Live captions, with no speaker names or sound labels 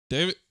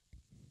David,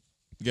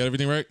 you got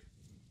everything right?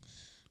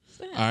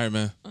 All right,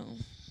 man. Oh.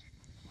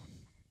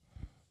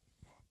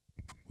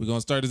 We're going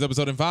to start this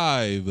episode in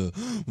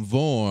 5,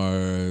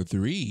 4,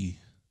 3.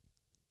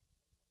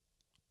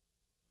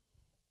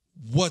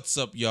 What's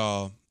up,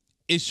 y'all?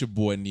 It's your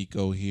boy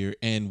Nico here,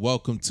 and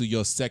welcome to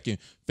your second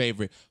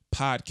favorite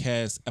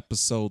podcast,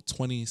 episode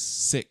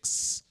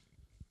 26.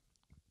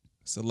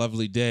 It's a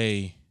lovely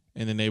day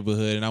in the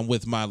neighborhood, and I'm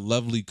with my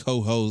lovely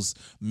co-host,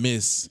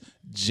 Miss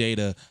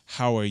Jada.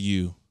 How are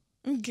you?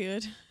 I'm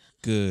good.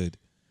 Good.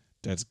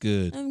 That's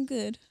good. I'm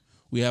good.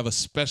 We have a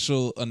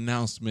special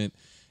announcement,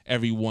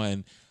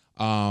 everyone.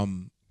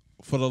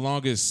 For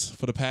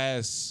the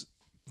past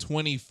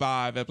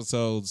 25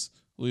 episodes,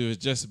 we've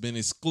just been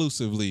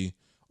exclusively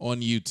on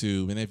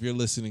YouTube. And if you're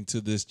listening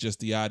to this, just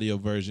the audio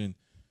version,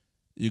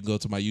 you can go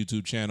to my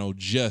YouTube channel.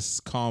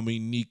 Just call me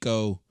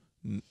Nico.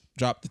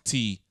 Drop the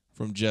T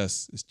from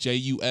just. It's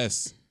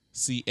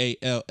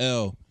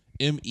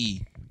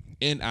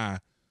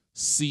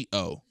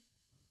JUSCALLMENICO.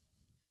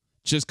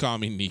 Just call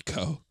me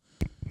Nico.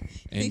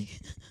 And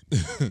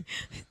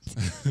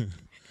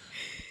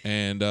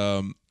and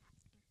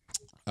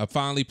I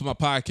finally put my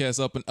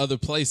podcast up in other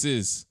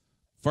places.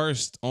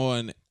 First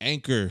on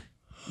Anchor.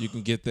 You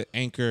can get the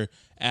Anchor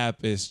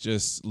app. It's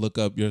just look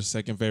up your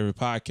second favorite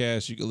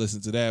podcast. You can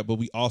listen to that. But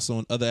we also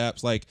on other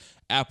apps like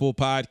Apple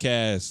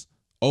Podcasts,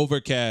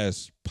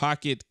 Overcast,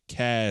 Pocket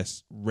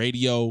Cast,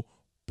 Radio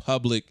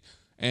Public,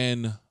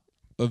 and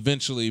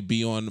eventually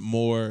be on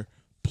more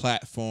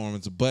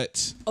platforms.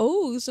 But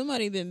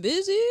somebody been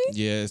busy.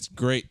 yeah, it's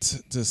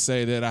great to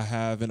say that I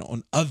have it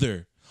on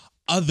other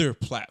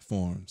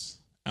platforms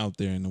out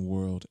there in the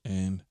world,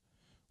 and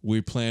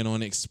we plan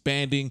on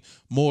expanding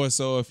more.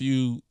 So if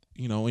you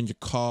in your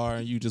car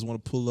and you just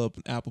want to pull up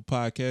an Apple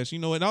Podcast,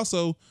 and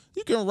also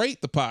you can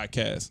rate the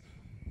podcast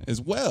as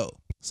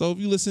well. So if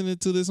you're listening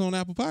to this on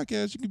Apple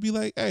Podcast, you can be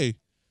like, hey,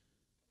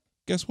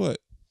 guess what?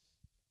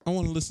 I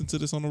want to listen to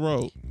this on the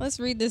road. Let's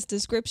read this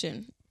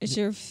description. It's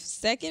your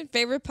second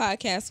favorite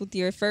podcast with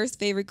your first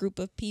favorite group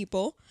of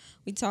people.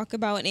 We talk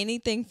about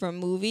anything from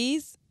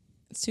movies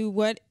to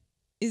what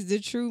is the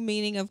true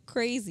meaning of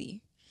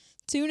crazy.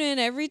 Tune in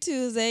every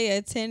Tuesday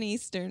at 10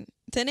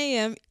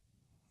 a.m.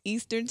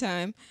 Eastern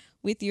Time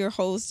with your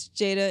hosts,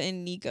 Jada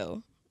and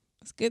Nico.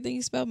 It's a good thing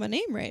you spelled my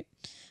name right.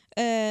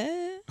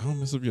 I don't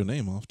mess up your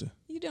name often.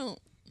 You don't.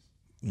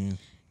 Yeah.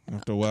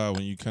 After a while,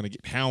 when you kind of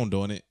get hound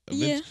on it,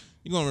 you're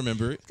going to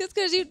remember it. It's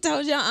because you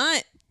told your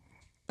aunt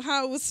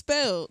how it was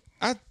spelled.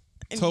 I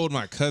told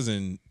my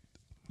cousin,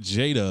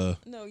 Jada.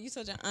 No, you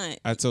told your aunt.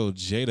 I told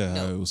Jada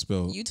how it was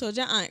spelled. You told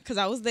your aunt because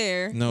I was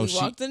there. No, we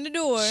walked in the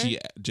door.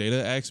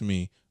 Jada asked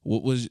me,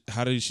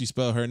 how did she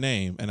spell her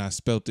name? And I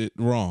spelled it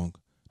wrong.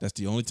 That's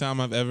the only time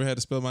I've ever had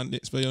to spell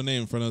your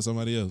name in front of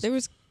somebody else. It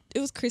was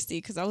Christy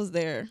because I was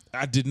there.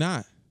 I did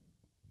not.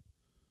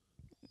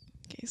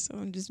 Okay, so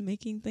I'm just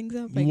making things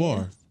up. You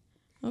are.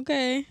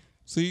 Okay.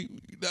 See,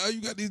 now you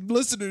got these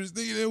listeners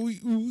thinking that we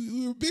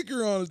were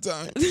bigger all the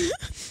time.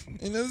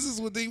 And this is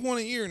what they want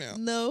to hear now.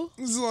 No.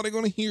 This is all they're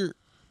going to hear.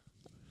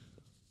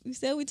 We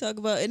said we talk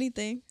about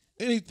anything.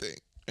 Anything.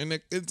 And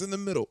it's in the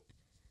middle.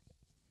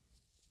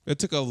 It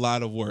took a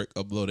lot of work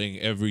uploading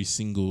every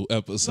single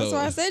episode. That's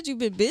why I said you've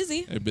been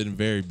busy. I've been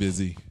very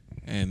busy.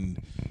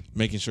 And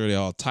making sure they're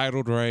all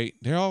titled right.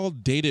 They're all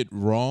dated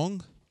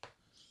wrong.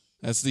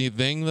 That's the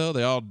thing, though.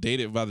 They all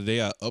dated by the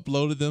day I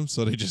uploaded them.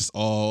 So they just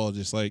all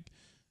like,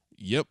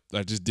 yep,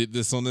 I just did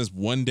this on this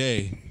one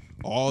day.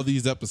 All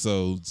these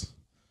episodes.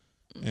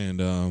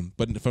 And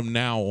but from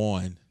now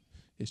on,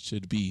 it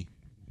should be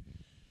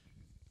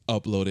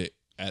uploaded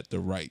at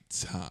the right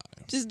time.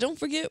 Just don't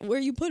forget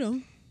where you put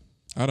them.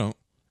 I don't.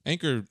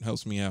 Anchor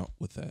helps me out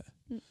with that.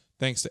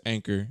 Thanks to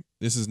Anchor.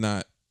 This is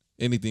not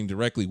anything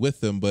directly with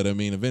them, but I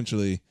mean,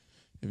 eventually,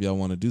 if y'all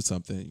want to do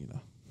something,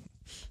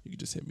 you can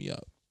just hit me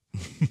up.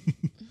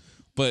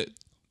 But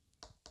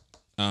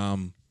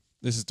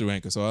this is through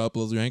Anchor, so I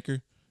upload through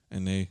Anchor,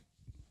 and they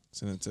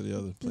send it to the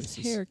other places.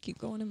 This hair keep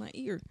going in my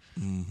ear.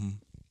 Mm-hmm.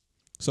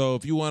 So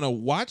if you want to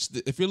watch,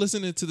 if you're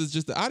listening to this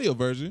just the audio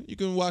version, you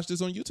can watch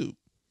this on YouTube.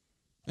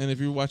 And if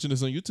you're watching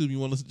this on YouTube, you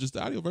want to listen to just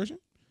the audio version,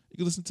 you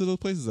can listen to those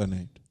places I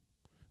named.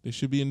 They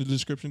should be in the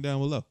description down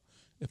below.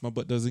 If my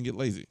butt doesn't get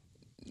lazy.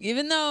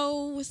 Even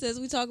though it says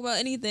we talk about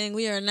anything,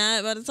 we are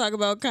not about to talk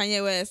about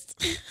Kanye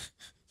West.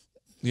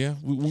 Yeah,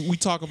 we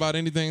talk about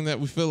anything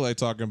that we feel like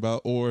talking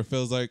about, or it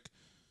feels like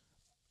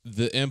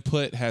the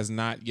input has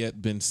not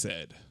yet been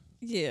said.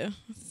 Yeah,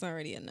 it's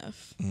already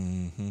enough.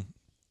 Mm-hmm.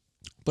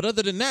 But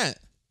other than that,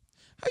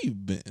 how you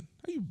been?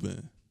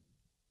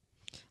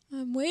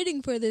 I'm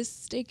waiting for this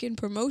stinking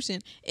promotion.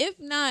 If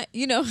not,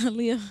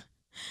 Aaliyah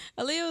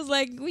was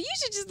like, well, you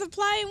should just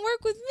apply and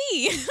work with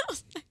me.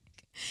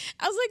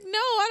 I was like, no,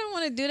 I don't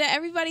want to do that.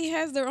 Everybody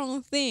has their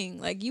own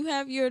thing. Like, you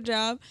have your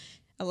job.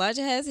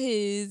 Elijah has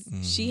his.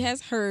 Mm-hmm. She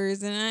has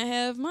hers, and I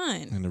have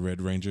mine. And the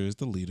Red Ranger is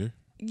the leader.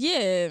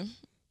 Yeah.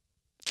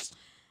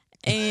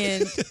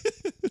 And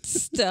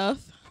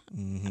stuff.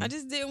 Mm-hmm. I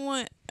just didn't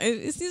want.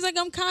 It seems like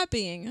I'm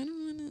copying. I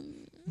don't want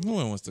to. No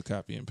one wants to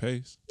copy and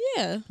paste.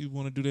 Yeah. People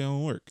want to do their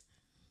own work.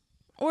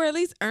 Or at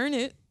least earn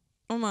it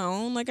on my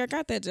own. Like, I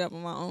got that job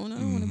on my own. I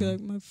don't want to be like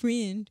my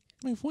friend.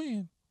 My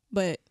friend.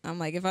 But I'm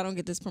like, if I don't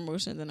get this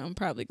promotion, then I'm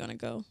probably going to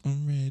go.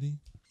 I'm ready.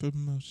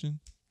 Promotion.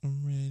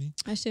 I'm ready.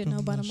 I should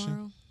know by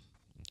tomorrow.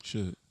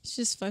 Should. It's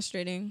just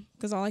frustrating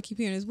because all I keep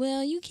hearing is,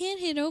 well, you can't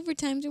hit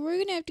overtime, so we're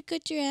going to have to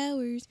cut your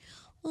hours.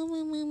 I'm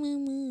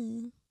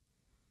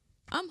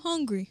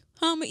hungry.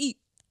 How am I eat?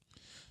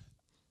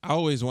 I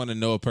always want to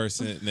know a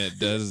person that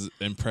does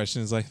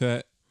impressions like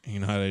that. You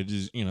know how they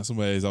just,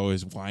 somebody's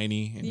always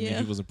whiny and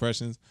people's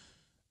impressions,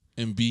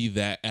 and be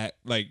that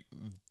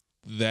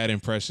that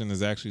impression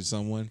is actually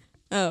someone.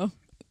 Oh,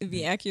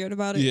 be accurate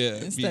about it. Yeah,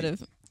 instead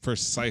of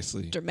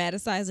precisely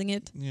dramatizing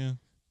it. Yeah.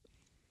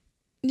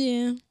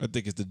 Yeah. I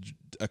think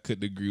I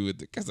couldn't agree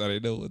with it because I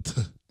didn't know what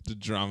the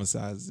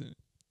dramatizing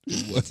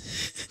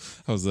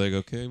was. I was like,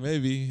 okay,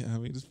 maybe. I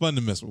mean, it's fun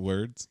to mess with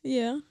words.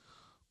 Yeah.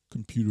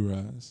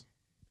 Computerize.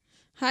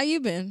 How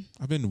you been?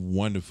 I've been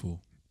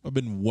wonderful. I've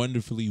been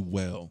wonderfully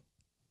well.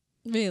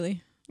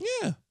 Really?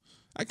 Yeah.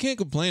 I can't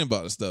complain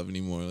about stuff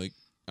anymore. Like,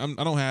 I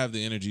don't have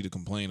the energy to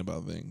complain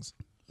about things.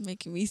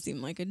 Making me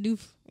seem like a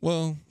doof.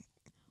 Well,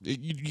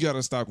 you got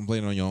to stop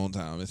complaining on your own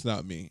time. It's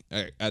not me.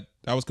 I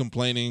was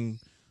complaining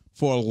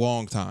for a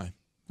long time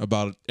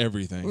about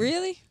everything.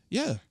 Really?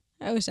 Yeah.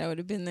 I wish I would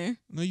have been there.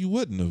 No, you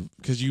wouldn't have,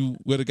 because you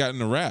would have gotten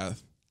the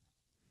wrath.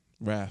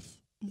 Wrath.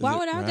 Why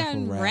would I have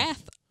gotten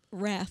wrath?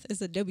 Wrath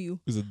is a W.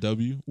 Is a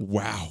W?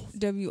 Wow.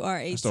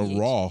 W-R-A-T-H. That's the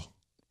raw.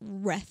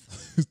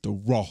 Wrath. It's the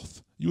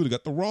wrath. You would have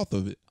got the wrath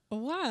of it.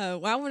 Why?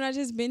 Why would I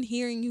just been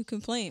hearing you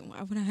complain?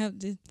 Why would I have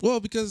to?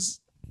 Well, because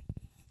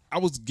I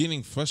was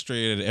getting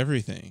frustrated at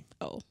everything.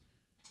 Oh.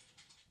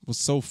 I was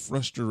so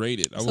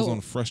frustrated. I was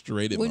on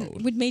frustrated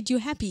mode. What made you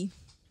happy?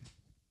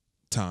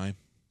 Time.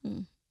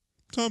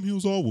 Time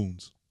heals all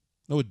wounds.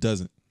 No, it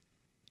doesn't.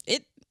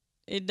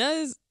 It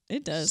does.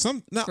 It does.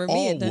 Not For all,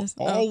 me, it does.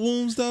 all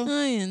wounds, though.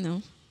 I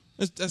know.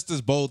 That's this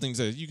bold thing to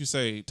say. You can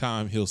say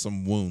time heals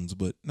some wounds,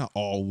 but not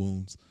all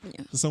wounds.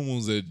 Yeah. There's some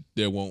wounds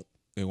that won't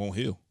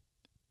heal.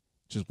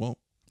 Just won't.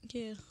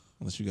 Yeah.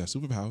 Unless you got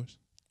superpowers.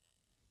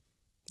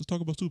 Let's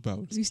talk about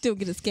superpowers. You still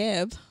get a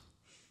scab.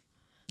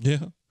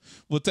 Yeah.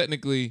 Well,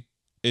 technically,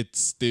 it's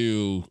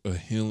still a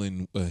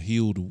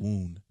healed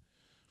wound.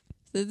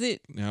 Does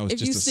it? Now it's if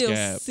just you a still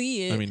scab.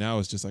 see it, I mean, now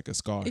it's just like a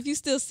scar. if you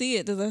still see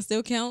it, does that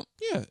still count?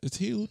 Yeah, it's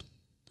healed.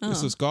 Oh.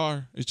 It's a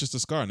scar. It's just a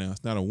scar now.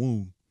 It's not a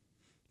wound.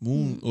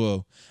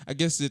 Well, I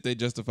guess if they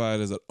justify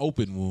it as an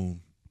open wound,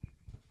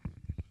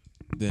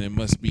 then it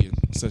must be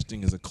such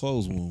thing as a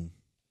closed wound.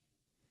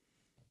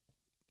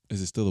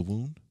 Is it still a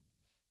wound?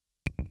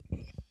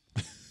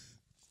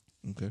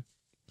 Okay.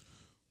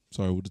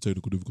 Sorry with the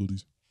technical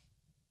difficulties.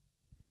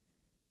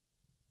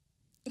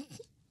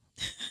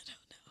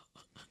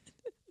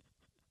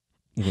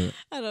 What?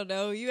 I don't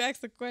know. You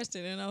asked the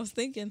question, and I was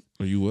thinking.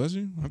 Or you was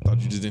you? I thought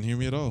you just didn't hear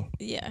me at all.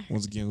 Yeah.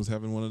 Once again, I was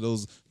having one of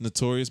those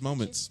notorious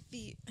moments.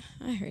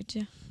 I heard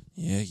you.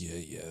 Yeah.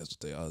 That's what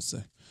they always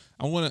say.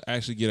 I want to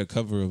actually get a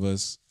cover of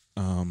us,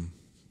 kind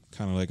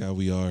of like how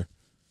we are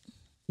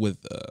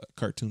with a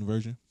cartoon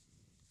version.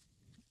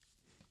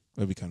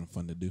 That'd be kind of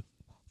fun to do.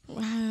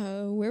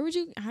 Wow.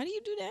 How do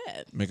you do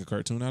that? Make a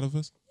cartoon out of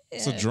us? Yeah.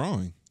 It's a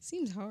drawing.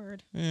 Seems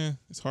hard. Yeah,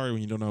 it's hard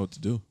when you don't know what to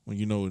do. When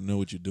you know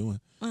what you're doing.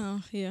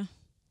 Oh, yeah.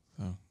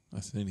 So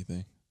that's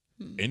anything.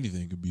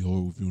 Anything could be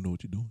hard if you don't know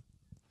what you're doing.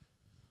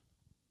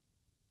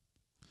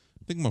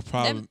 I think my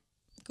problem...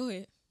 Go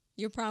ahead.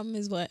 Your problem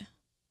is what?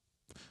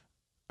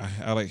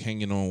 I like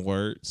hanging on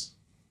words.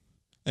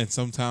 And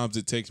sometimes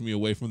it takes me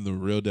away from the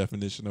real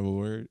definition of a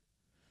word.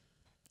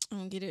 I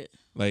don't get it.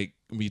 Like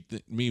me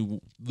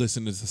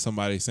listening to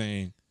somebody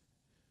saying,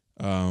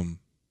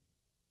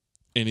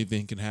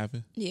 anything can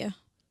happen. Yeah.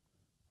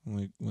 I'm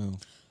like, well,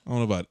 I don't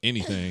know about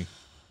anything.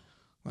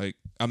 Like,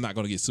 I'm not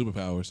gonna get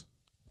superpowers.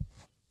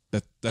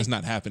 That's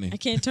not happening. I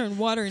can't turn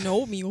water into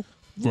oatmeal.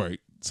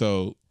 Right.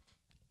 So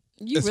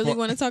you really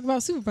want to talk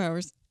about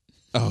superpowers?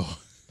 Oh,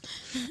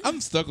 I'm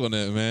stuck on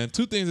that, man.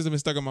 Two things that have been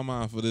stuck in my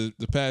mind for the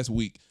past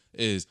week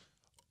is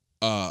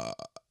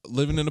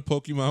living in the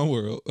Pokemon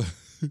world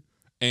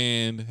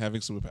and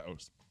having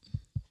superpowers.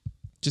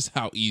 Just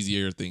how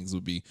easier things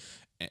would be.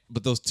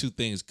 But those two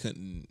things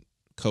couldn't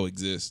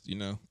coexist,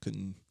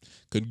 couldn't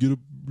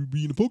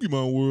be in the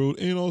Pokemon world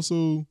and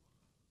also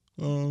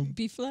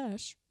be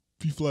Flash.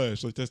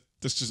 Like that's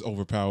just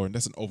overpowering.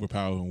 That's an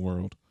overpowering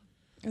world.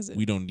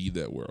 We don't need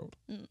that world.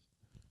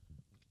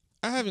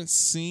 I haven't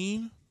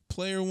seen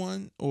Player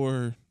One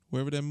or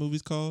wherever that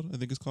movie's called. I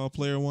think it's called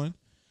Player One.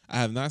 I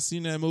have not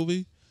seen that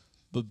movie,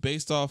 but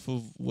based off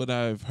of what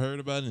I've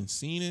heard about and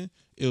seen it,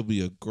 it'll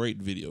be a great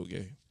video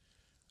game.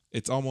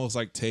 It's almost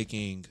like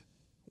taking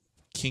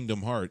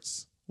Kingdom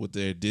Hearts with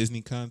their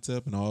Disney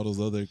concept and all those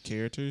other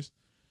characters,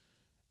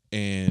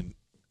 and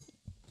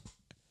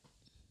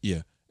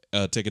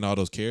taking all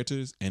those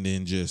characters and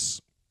then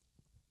just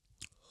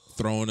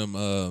throwing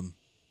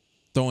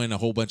a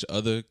whole bunch of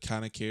other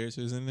kind of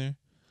characters in there.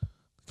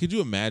 Could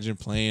you imagine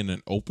playing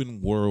an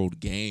open world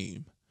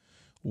game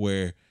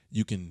where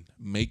you can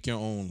make your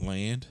own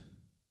land,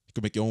 You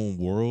could make your own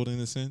world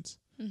in a sense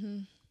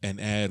and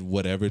add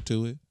whatever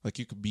to it. Like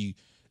it could be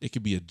a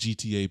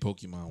GTA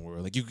Pokemon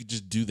world. Like you could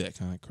just do that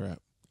kind of crap.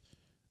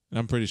 And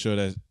I'm pretty sure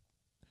that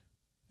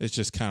it's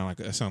just kind of like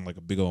that sounds like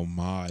a big old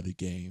mod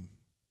game.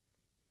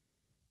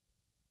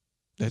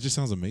 That just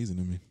sounds amazing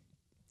to me.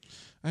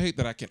 I hate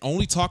that I can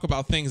only talk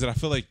about things that I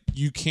feel like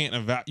you can't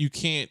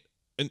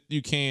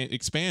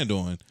expand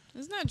on.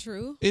 It's not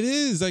true. It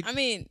is. Like, I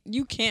mean,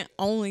 you can't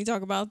only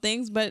talk about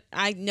things, but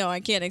I know I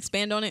can't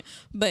expand on it.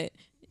 But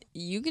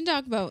you can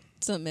talk about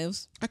something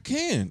else. I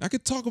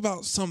could talk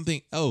about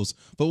something else.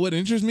 But what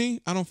interests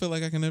me, I don't feel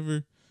like I can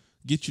ever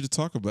get you to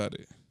talk about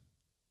it.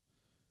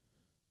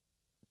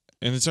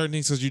 And it's certain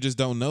things because you just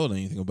don't know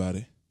anything about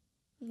it.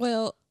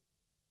 Well,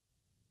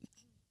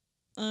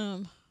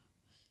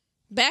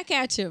 back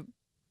at you,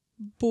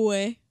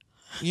 boy.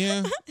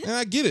 Yeah, and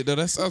I get it though.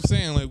 That's what I'm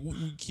saying. Like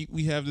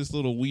we have this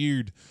little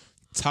weird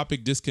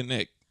topic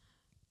disconnect.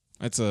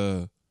 It's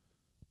a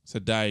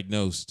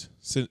diagnosed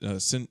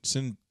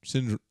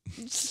syndrome.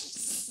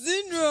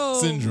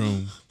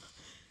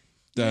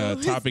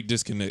 Topic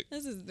disconnect.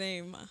 That's his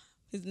name.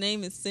 His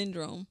name is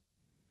Syndrome.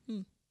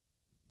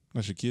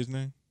 That's your kid's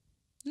name?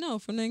 No,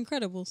 from The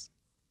Incredibles.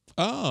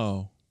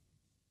 Oh,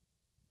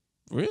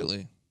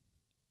 really?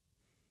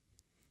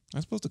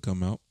 That's supposed to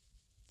come out.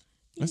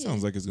 That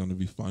sounds like it's going to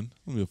be fun. It's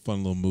going to be a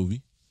fun little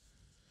movie.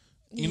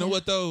 You know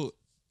what, though?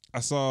 I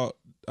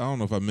don't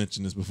know if I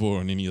mentioned this before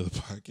on any other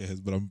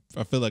podcast, but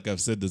I feel like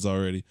I've said this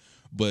already.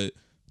 But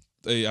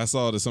I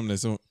saw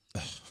something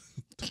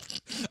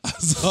I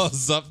saw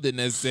something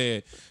that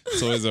said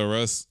Toys R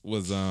Us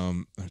was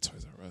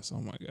Toys R Us.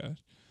 Oh my gosh,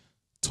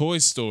 Toy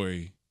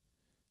Story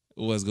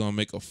was gonna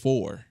make a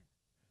 4,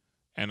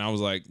 and I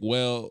was like,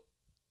 well,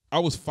 I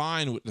was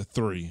fine with the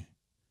 3.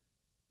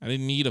 I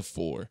didn't need a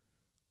 4,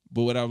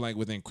 but what I'm like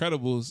with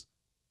Incredibles,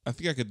 I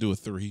think I could do a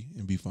 3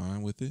 and be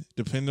fine with it.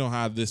 Depending on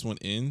how this one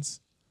ends,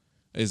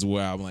 is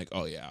where I'm like,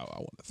 oh yeah, I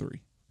want a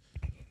 3.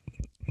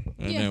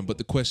 And then, but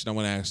the question I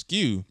want to ask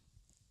you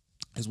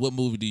is, what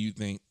movie do you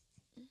think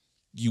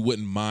you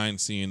wouldn't mind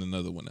seeing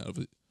another one of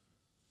it,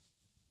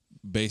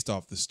 based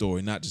off the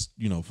story, not just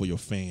for your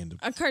fandom?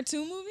 A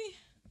cartoon movie?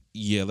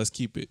 Yeah, let's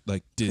keep it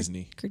like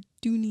Disney.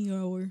 Cartoony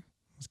hour.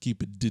 Let's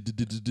keep it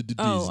Disney.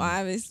 Oh,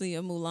 obviously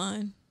a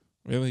Mulan.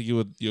 Really?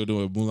 You'll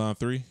do a Mulan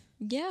 3?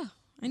 Yeah.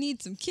 I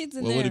need some kids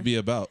in there. What would it be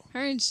about?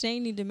 Her and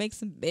Shane need to make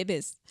some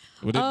babies.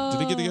 Did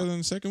they get together in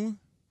the second one?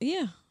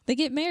 Yeah. They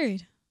get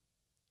married.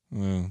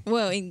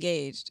 Well,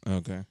 engaged.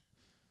 Okay.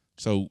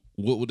 So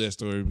what would that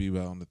story be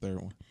about on the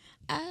third one?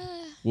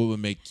 What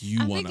would make you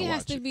want to watch it? I think it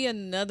has to be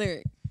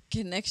another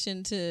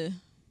connection to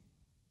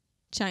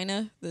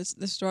China,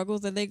 the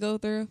struggles that they go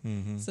through.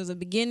 Mm-hmm. So the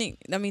beginning,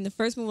 the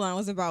first Mulan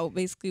was about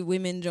basically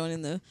women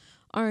joining the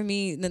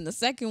army. Then the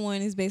second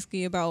one is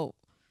basically about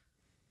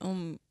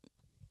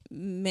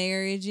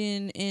marriage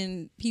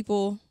and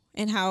people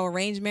and how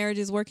arranged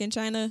marriages work in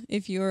China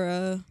if you're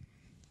a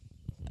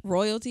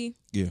royalty.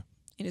 Yeah.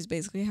 And it's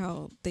basically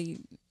how they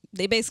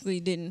basically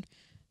didn't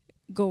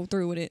go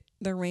through with it,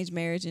 the arranged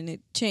marriage, and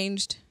it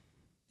changed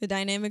the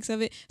dynamics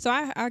of it. So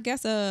I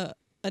guess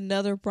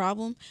another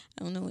problem.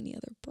 I don't know any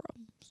other problems.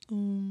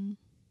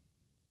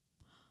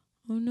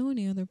 I don't know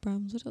any other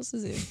problems. What else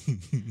is there?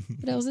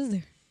 What else is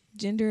there?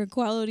 Gender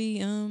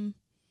equality,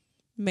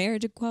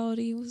 marriage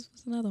equality. What's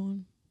another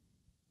one?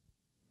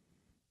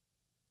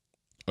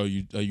 Are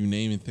you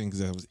naming things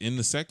that was in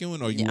the second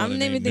one, or I'm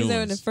naming things that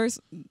were in the first?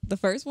 The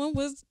first one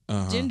was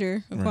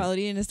gender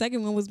equality, and the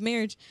second one was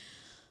marriage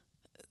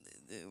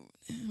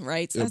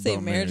rights. I say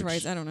marriage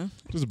rights. I don't know.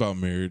 It was about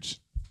marriage,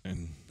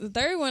 and the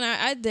third one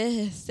I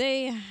did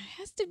say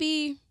has to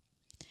be.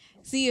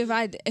 See if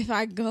I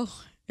go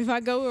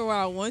where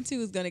I want to,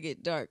 it's gonna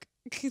get dark.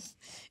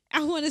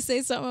 I want to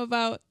say something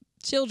about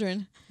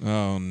children.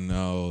 Oh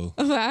no!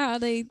 About how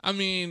they.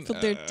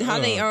 How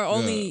they are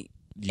only.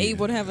 Yeah.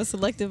 Able to have a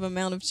selective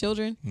amount of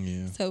children.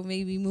 Yeah. So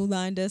maybe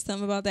Mulan does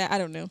something about that. I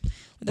don't know.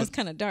 But that's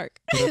kind of dark.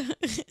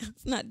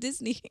 It's not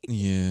Disney.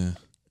 Yeah.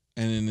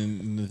 And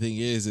then the thing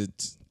is,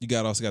 you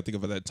also got to think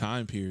about that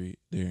time period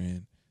they're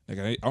in. Like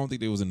I don't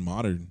think they was in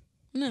modern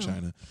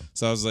China.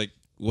 So I was like,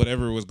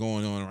 whatever was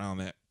going on around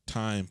that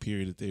time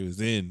period that they was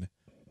in,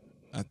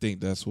 I think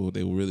that's what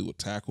they really would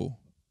tackle.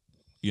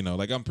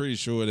 Like I'm pretty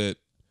sure that,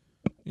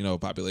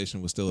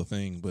 population was still a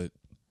thing, but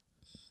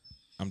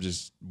I'm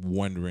just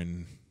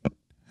wondering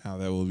how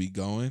that will be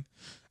going.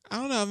 I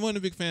don't know. I'm not a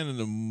big fan of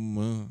I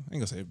ain't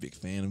gonna say a big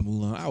fan of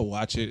Mulan. I'll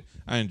watch it.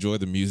 I enjoy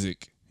the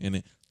music in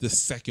it. The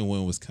second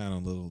one was kind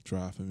of a little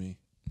dry for me.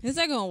 The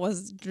second one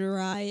was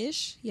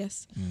dry-ish,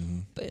 yes. Mm-hmm.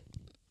 But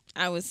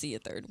I would see a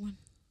third one.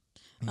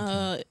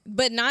 Okay.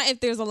 But not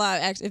if there's a lot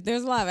of action. If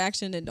there's a lot of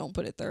action, then don't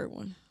put a third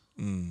one.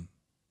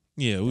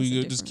 Yeah,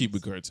 we just keep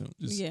it cartoon.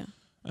 Just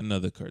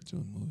another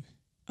cartoon movie.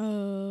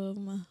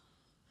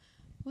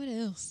 What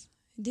else?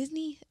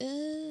 Disney?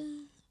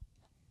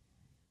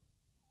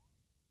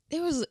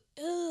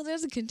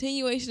 There's a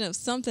continuation of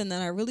something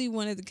that I really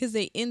wanted because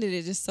they ended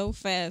it just so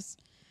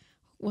fast.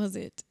 Was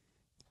it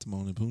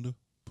Timon and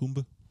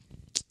Pumbaa?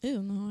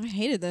 Ew, no, I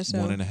hated that show.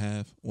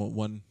 1.5.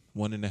 One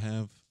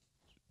 1.5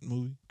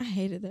 movie? I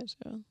hated that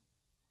show.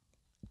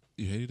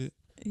 You hated it?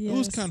 Yes. It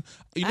was kind of.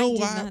 You know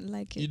why? I did not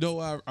like it. You know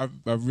why I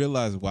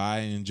realized why I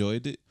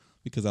enjoyed it,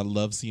 because I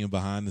love seeing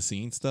behind the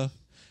scenes stuff,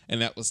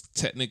 and that was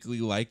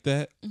technically like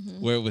that,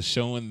 where it was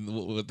showing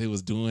what they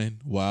was doing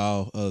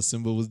while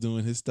Simba was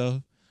doing his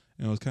stuff,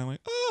 and it was kind of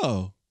like,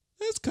 oh,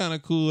 that's kind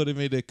of cool. They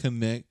made that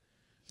connect,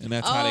 and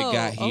that's how they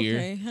got here.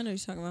 Okay, I know what you're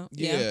talking about.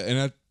 Yeah,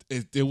 and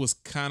it was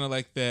kind of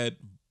like that,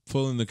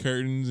 pulling the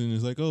curtains, and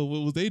it's like, oh,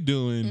 what was they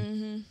doing?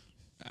 Mm-hmm.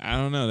 I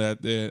don't know,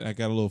 that I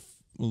got a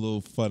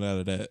little fun out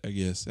of that, I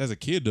guess. As a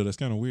kid, though, that's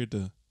kind of weird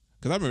to,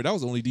 because I remember that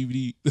was the only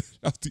DVD. That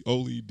was the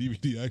only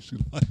DVD I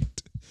actually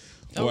liked.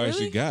 Oh, really? I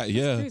actually got. That's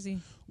yeah. crazy.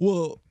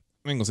 Well,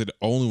 I ain't gonna say the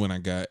only one I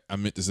got. I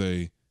meant to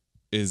say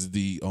is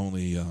the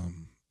only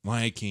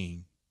Lion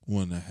King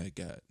one I had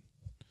got.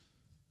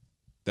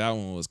 That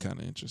one was kind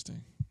of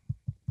interesting.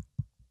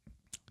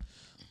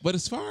 But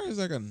as far as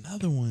like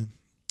another one,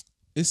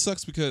 it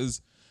sucks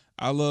because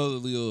I love the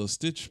Lilo and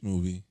Stitch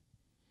movie,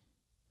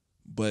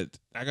 but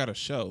I got a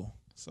show,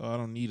 so I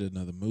don't need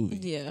another movie.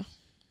 Yeah.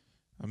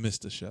 I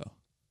missed the show.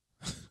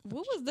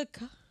 What was the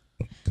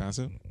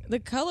Concept? The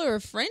Color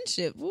of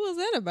Friendship? What was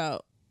that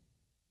about?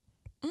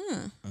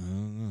 I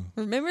don't know.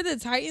 Remember the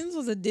Titans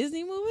was a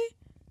Disney movie?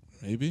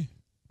 Maybe.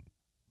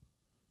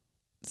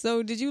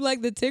 So did you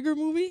like the Tigger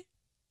movie?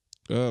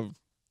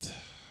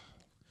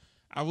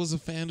 I was a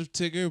fan of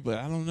Tigger, but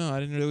I don't know.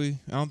 I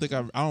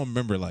don't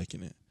remember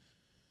liking it.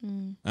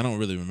 I don't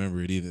really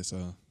remember it either,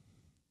 so.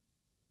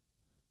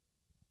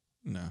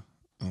 No,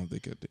 I don't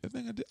think I did. I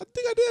think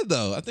I did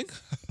though. I think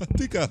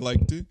I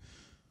liked it.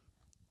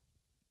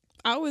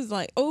 I was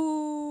like,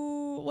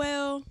 oh,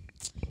 well,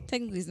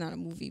 technically it's not a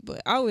movie,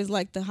 but I always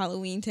liked the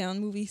Halloween Town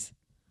movies.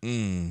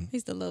 I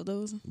used to love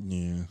those.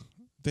 Yeah.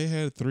 They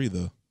had 3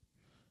 though.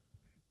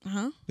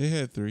 Huh? They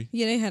had 3.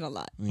 Yeah, they had a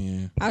lot.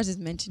 Yeah. I was just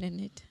mentioning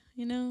it,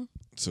 you know?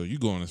 So you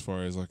going as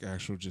far as like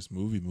actual just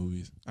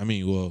movies. I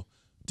mean, well,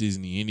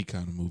 Disney, any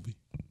kind of movie.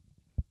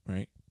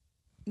 Right?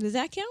 Does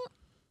that count?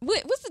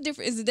 What's the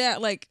difference? Is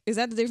that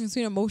the difference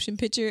between a motion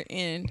picture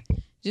and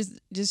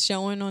just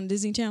showing on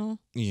Disney Channel?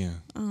 Yeah.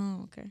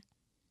 Oh, okay.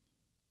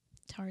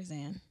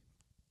 Tarzan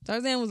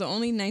was the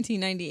only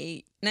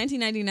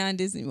 1999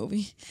 Disney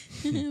movie.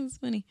 It was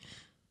funny.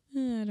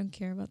 I don't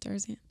care about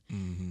Tarzan.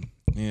 Mm-hmm.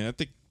 Yeah, I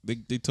think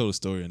they told the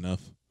story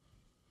enough.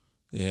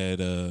 They had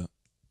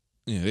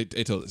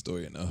they told the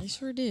story enough. They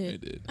sure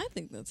did. They did. I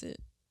think that's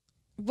it.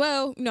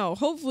 Well, no,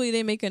 hopefully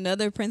they make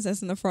another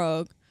Princess and the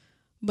Frog,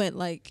 but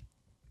like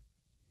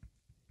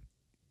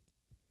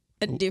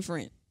a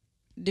different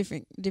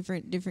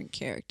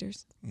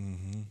characters.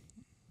 Mm-hmm.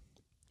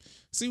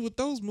 See, with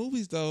those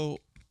movies though,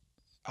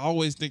 I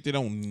always think they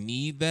don't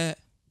need that.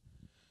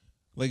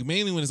 Like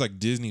mainly when it's like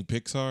Disney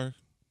Pixar,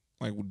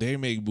 like they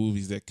make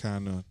movies that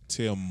kind of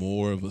tell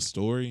more of a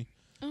story.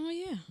 Oh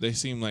yeah. They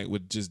seem like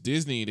with just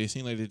Disney, they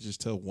seem like they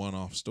just tell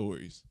one-off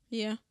stories.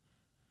 Yeah.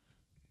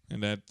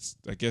 And I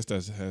guess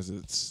that has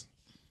its,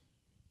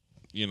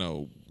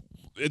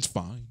 it's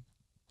fine.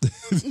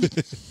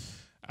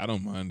 I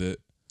don't mind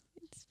it.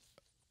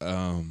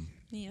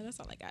 Yeah, that's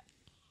all I got.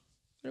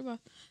 What about?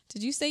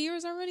 Did you say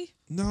yours already?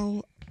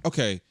 No.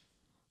 Okay.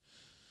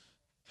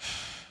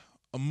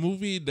 A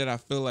movie that I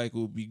feel like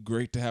would be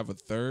great to have a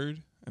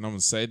third, and I'm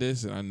gonna say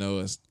this, and I know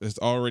it's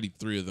already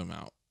 3 of them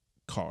out.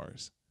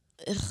 Cars.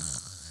 Ugh,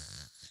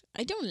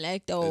 I don't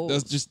like those.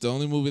 That's just the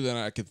only movie that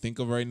I can think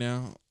of right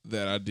now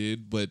that I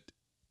did, but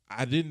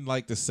I didn't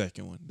like the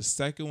second one. The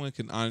second one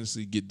can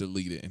honestly get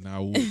deleted, and I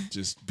would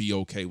just be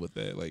okay with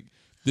that. Like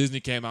Disney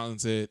came out and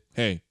said,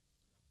 "Hey,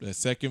 the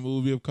second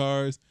movie of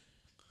Cars,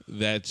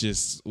 that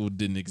just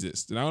didn't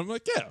exist," and I'm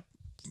like, "Yeah,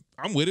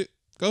 I'm with it.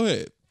 Go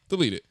ahead,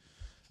 delete it."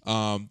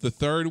 The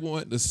third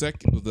one,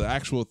 the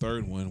actual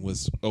third one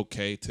was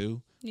okay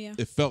too. Yeah,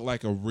 it felt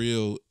like a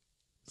real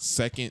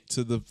second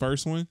to the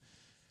first one,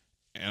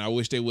 and I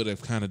wish they would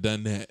have kind of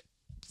done that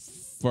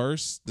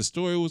first. The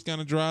story was kind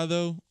of dry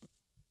though.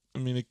 I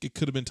mean, it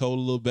could have been told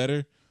a little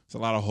better. There's a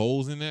lot of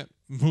holes in that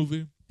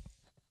movie,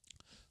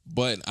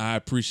 but I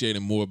appreciate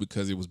it more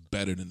because it was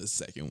better than the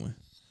second one.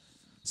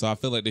 So I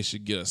feel like they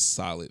should get a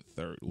solid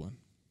third one.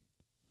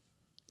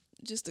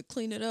 Just to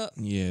clean it up.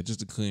 Yeah, just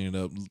to clean it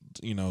up.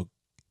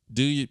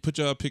 Put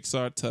your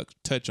Pixar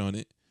touch on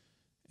it,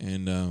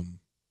 and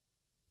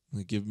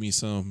give me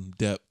some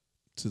depth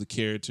to the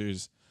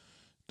characters.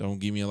 Don't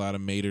give me a lot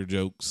of Mater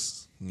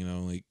jokes.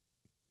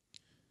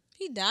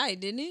 He died,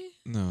 didn't he?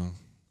 No.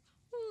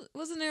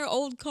 Wasn't there an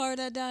old car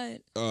that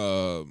died?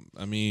 I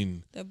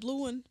mean, that blue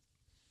one.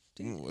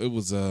 It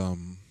was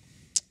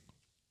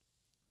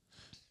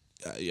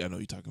yeah, I know what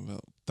you're talking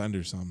about.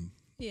 Thunder something.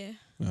 Yeah.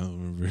 I don't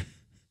remember.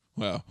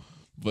 Wow.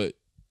 But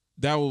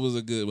that one was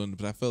a good one,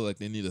 but I felt like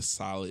they need a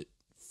solid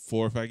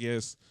 4th, I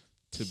guess,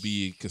 to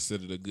be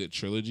considered a good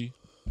trilogy.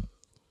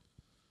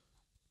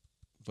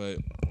 But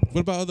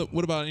what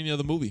about any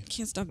other movie?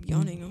 Can't stop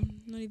yawning.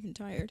 I'm not even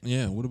tired.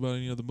 Yeah, what about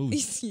any other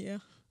movie? Yeah.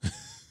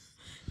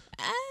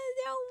 I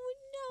don't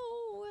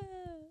know.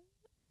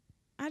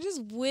 I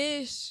just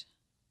wish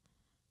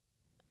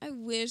I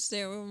wish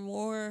there were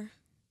more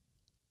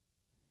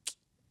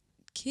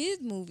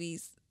kids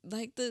movies,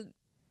 like the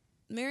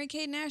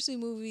Mary-Kate and Ashley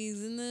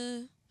movies and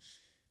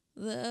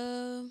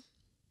the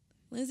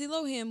Lindsay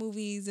Lohan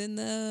movies and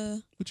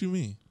the. What you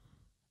mean?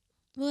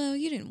 Well,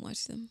 you didn't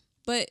watch them,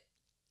 but.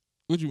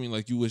 What you mean?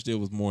 Like you wish there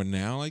was more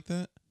now like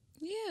that?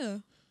 Yeah.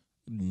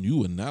 You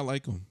would not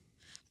like them.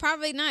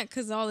 Probably not,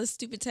 because all this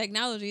stupid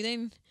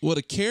technology. Well,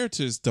 the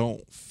characters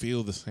don't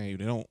feel the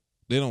same.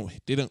 They don't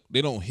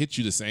hit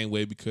you the same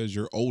way because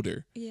you're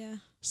older. Yeah.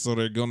 So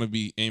they're gonna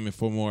be aiming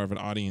for more of an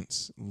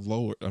audience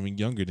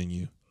younger than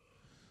you.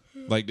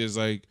 Like there's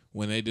like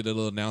when they did a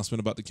little announcement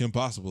about the Kim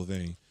Possible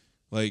thing,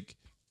 like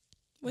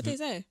what they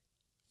say?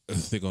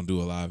 They're gonna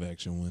do a live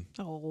action one.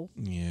 Oh.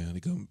 Yeah,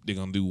 they're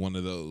gonna do one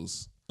of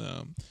those.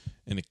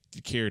 And the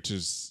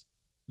characters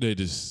they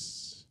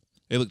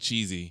look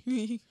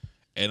cheesy.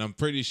 And I'm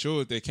pretty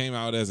sure if they came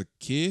out as a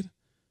kid,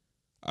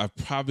 I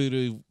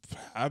probably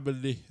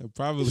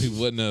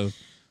wouldn't have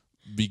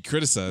be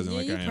criticizing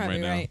like I am right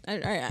now.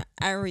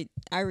 Right.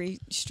 I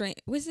restrain.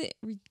 Was it?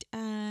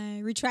 I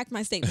retract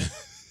my statement.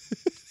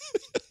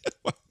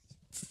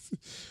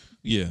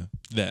 Yeah,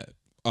 that.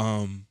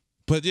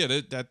 But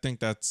yeah, I think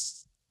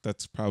that's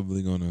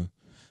probably gonna.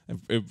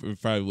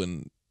 It probably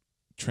wouldn't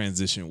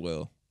transition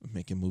well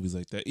making movies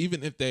like that.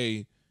 Even if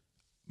they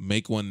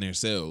make one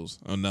themselves,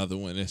 another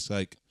one, it's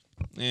like,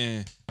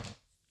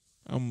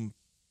 I'm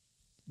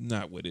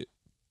not with it.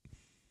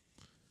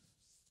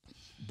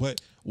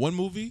 But one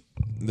movie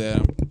that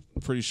I'm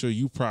pretty sure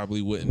you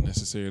probably wouldn't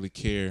necessarily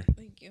care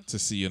to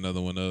see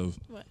another one of.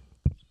 What?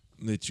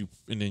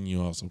 And then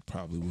you also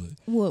probably would.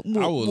 What?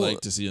 I would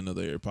like to see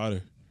another Harry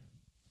Potter.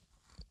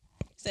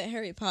 Is that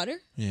Harry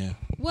Potter? Yeah.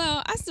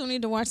 Well, I still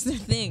need to watch the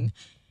thing.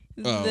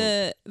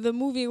 The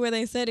movie where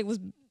they said it was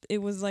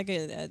like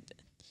a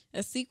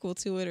sequel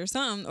to it or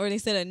something, or they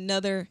said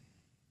another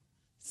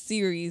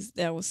series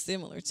that was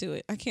similar to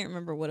it. I can't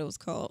remember what it was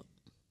called,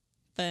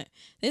 but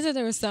they said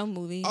there was some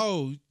movie.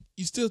 Oh,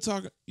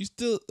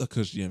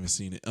 because you haven't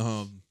seen it.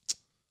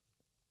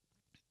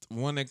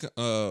 One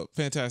that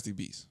Fantastic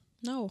Beasts.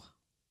 No,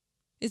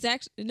 it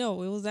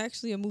was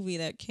actually a movie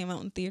that came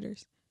out in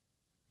theaters.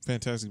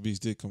 Fantastic Beasts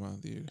did come out in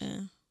theaters.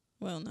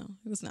 Well, no,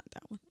 it was not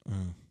that one.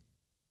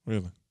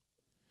 Really?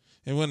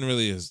 It wasn't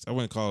really I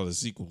wouldn't call it a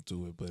sequel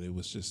to it, but it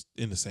was just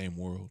in the same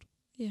world.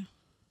 Yeah.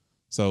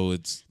 So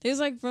it's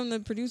like from the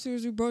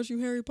producers who brought you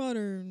Harry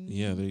Potter.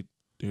 Yeah, they're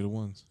the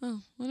ones.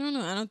 Oh, I don't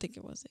know. I don't think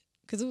it was it.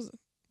 Because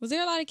was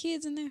there a lot of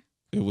kids in there?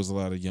 It was a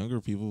lot of younger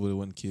people, but it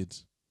wasn't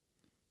kids.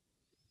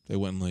 They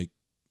wasn't like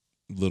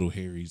little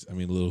Harrys. I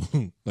mean,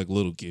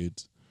 little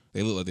kids.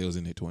 They looked like they was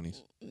in their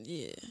 20s.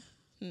 Yeah.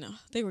 No,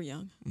 they were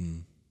young.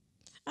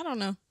 I don't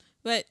know.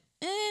 But,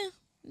 I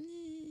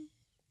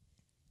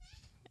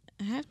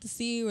have to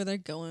see where they're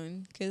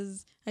going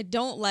because I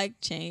don't like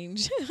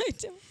change.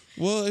 It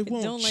won't change.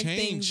 I don't like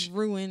things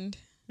ruined.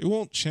 It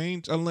won't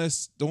change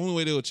unless the only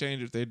way they will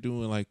change if they're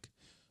doing like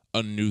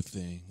a new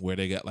thing where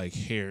they got like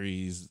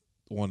Harry's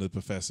one of the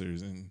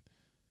professors and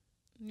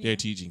they're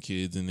teaching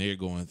kids and they're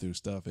going through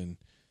stuff, and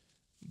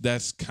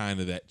that's kind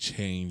of that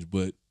change.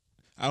 But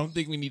I don't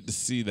think we need to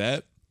see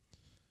that.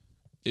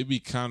 It'd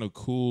be kind of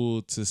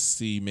cool to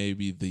see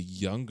maybe the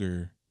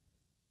younger,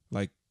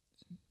 like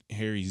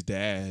Harry's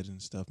dad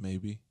and stuff.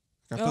 Maybe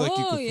I feel like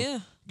you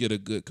could get a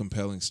good,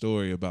 compelling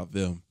story about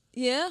them.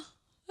 Yeah,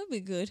 that'd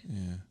be good.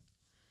 Yeah,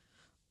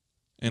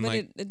 and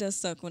but it does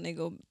suck when they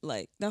go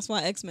like. That's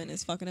why X-Men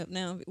is fucking up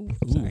now.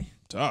 Sorry.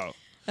 Dog.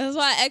 That's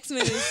why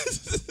X-Men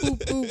is boop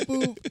boop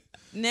boop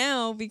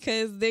now,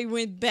 because they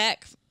went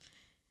back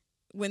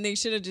when they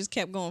should have just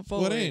kept going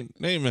forward. Well,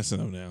 they ain't messing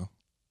up now.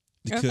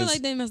 I feel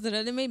like they messed it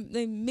up.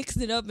 They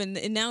mixed it up,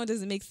 and now it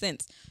doesn't make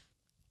sense.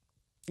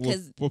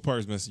 What part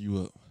is messing you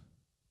up?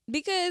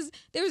 Because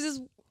there was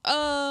this.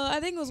 I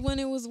think it was when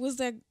it was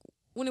that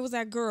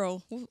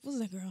girl. What was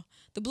that girl?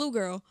 The blue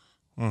girl,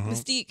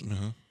 Mystique.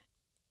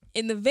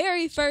 In the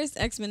very first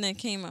X-Men that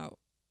came out,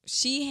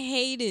 she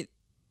hated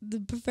the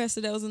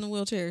professor that was in the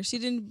wheelchair. She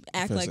didn't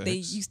act Professor like they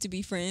X. used to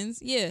be friends.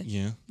 Yeah.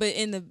 Yeah. But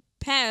in the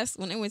past,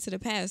 when they went to the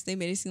past, they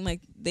made it seem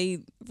like they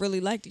really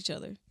liked each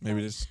other.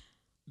 Maybe this.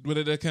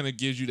 But that kind of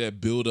gives you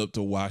that build up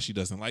to why she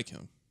doesn't like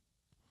him.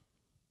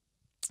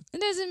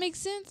 It doesn't make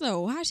sense though.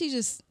 Why she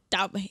just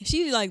stopped?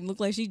 She like looked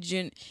like she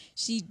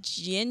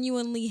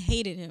genuinely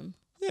hated him.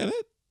 Yeah,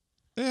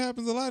 that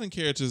happens a lot in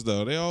characters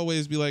though. They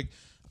always be like,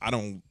 I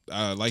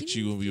liked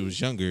you when we was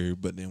younger,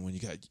 but then when you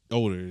got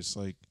older, it's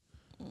like.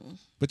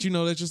 But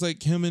that's just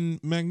like him and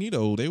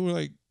Magneto. They were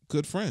like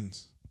good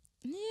friends.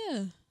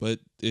 Yeah. But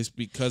it's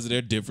because of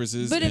their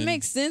differences. But it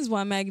makes sense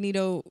why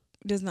Magneto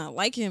does not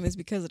like him. It's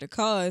because of the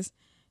cause.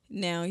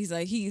 Now he's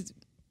like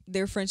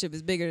their friendship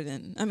is bigger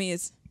than. I mean,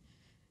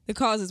 the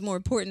cause is more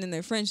important than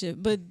their friendship.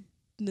 But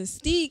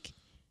Mystique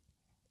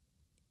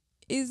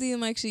is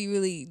him actually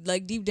really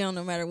like deep down,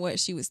 no matter what,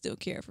 she would still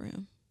care for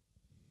him.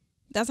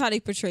 That's how they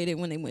portrayed it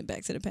when they went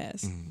back to the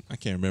past. I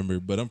can't remember,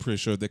 but I'm pretty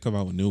sure if they come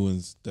out with new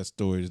ones, that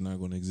story is not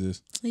going to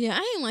exist. Yeah, I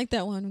didn't like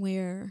that one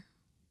where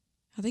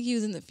I think he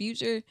was in the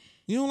future.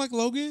 You don't like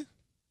Logan?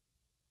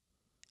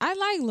 I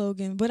like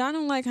Logan, but I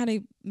don't like how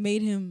they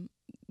made him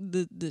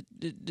the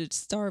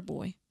star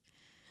boy.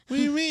 What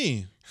do you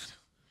mean?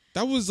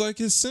 That was like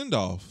his send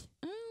off.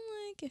 I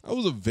don't like it. That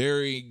was a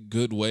very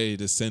good way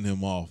to send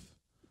him off.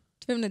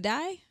 For him to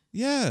die?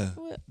 Yeah.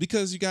 What?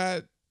 Because you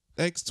got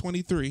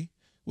X-23,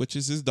 which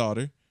is his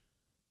daughter.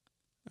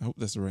 I hope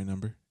that's the right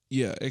number.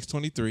 Yeah,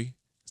 X-23.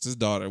 It's his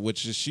daughter,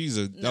 which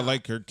is I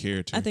like her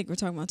character. I think we're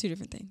talking about two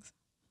different things.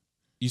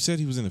 You said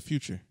he was in the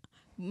future.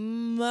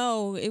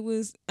 No, it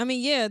was. I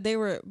mean, yeah, they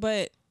were,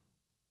 but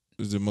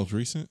Was it most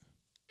recent?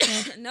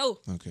 no,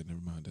 Okay,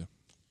 never mind that.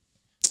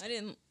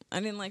 I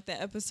didn't like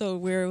that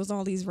episode where it was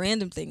all these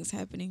random things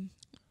happening.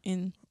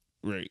 And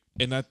Right,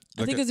 and I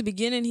think at the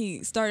beginning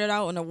he started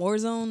out in a war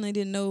zone. They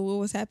didn't know what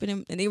was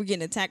happening, and they were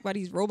getting attacked by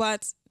these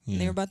robots. Yeah.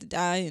 And they were about to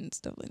die and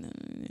stuff like that.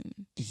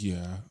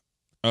 Yeah.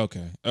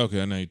 Okay.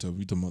 I know you're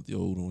talking about the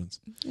old ones.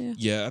 Yeah.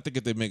 Yeah, I think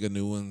if they make a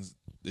new one,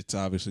 it's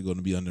obviously going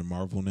to be under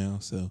Marvel now.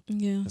 So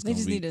Yeah, That's they gonna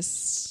just be- need to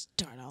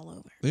start all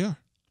over. they are.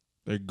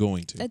 They're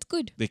going to. That's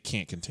good. They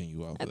can't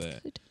continue off of That's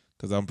that good.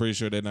 because I'm pretty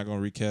sure they're not going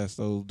to recast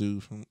those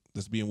dudes from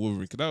that's being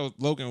Wolverine. Because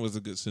Logan was a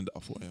good send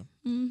off for him.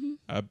 Mm-hmm.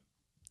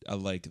 I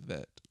like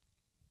that.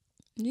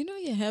 You know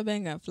your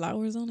headband got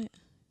flowers on it?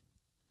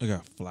 I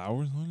got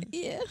flowers on it.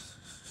 Yeah.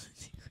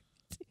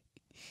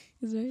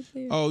 It's right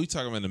there. Oh, you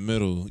talking about in the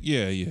middle?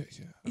 Yeah. I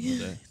know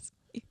that.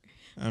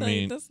 I Like,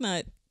 mean, that's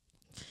not.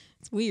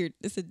 It's weird.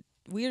 It's a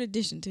weird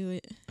addition to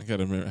it. I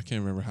gotta remember. I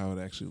can't remember how it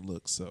actually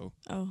looks. So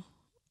Oh.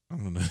 I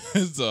don't know.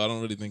 So I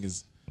don't really think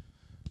it's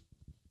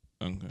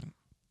okay.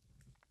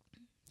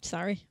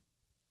 Sorry.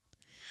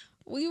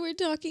 We were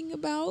talking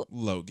about.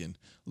 Logan.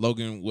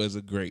 Logan was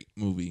a great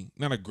movie.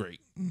 Not a great.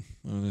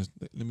 Let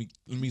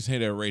me say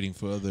that rating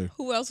for other.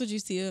 Who else would you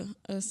see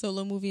a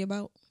solo movie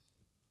about?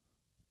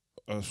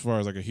 As far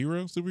as like a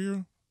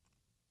superhero.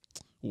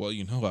 Well,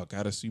 you know I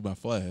gotta see my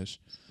Flash.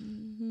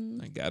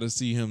 Mm-hmm. I gotta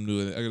see him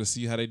do it. I gotta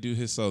see how they do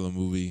his solo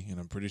movie, and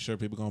I'm pretty sure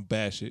people gonna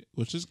bash it,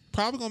 which is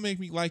probably gonna make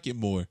me like it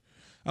more.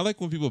 I like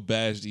when people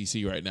bash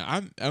DC right now.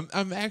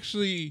 I'm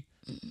actually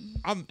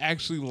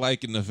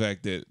liking the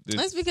fact that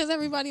That's because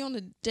everybody on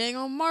the dang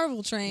on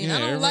Marvel train. Yeah, I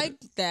don't everybody- like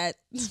that.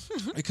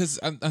 because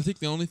I think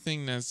the only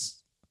thing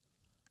that's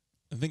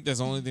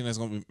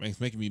gonna be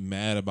making me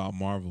mad about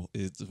Marvel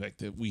is the fact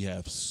that we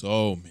have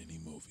so many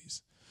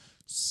movies,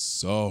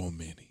 so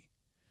many,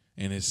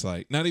 and it's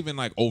like not even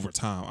like over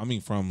time. I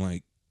mean, from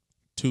like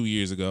 2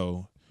 years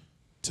ago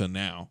to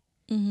now,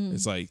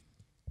 it's like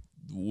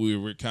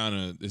we're kind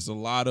of there's a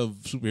lot of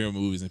superhero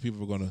movies, and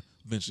people are gonna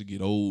eventually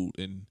get old,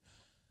 and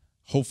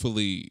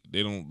hopefully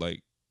they don't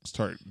like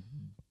start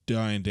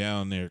dying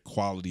down their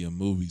quality of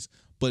movies.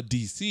 But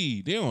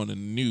DC, they're on a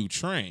new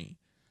train,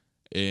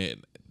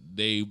 and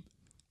they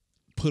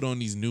put on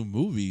these new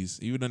movies,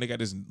 even though they got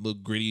this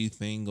little gritty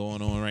thing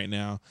going on right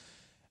now.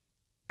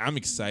 I'm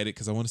excited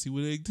because I want to see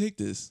where they take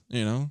this,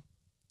 you know?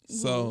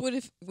 So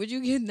would you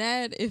get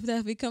mad if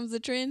that becomes a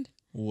trend?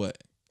 what?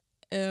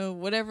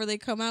 Whatever they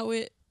come out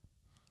with.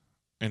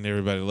 And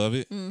everybody love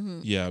it? Mm-hmm.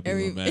 Yeah, I'll be a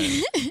little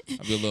mad.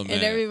 I'll be a little mad.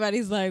 And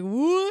everybody's like,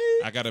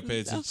 what? I got to pay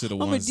attention to the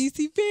I'm ones. a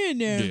DC fan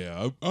now.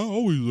 Yeah, I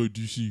always like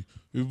DC.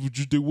 It was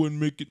just they wouldn't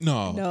make it.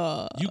 No.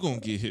 No. You going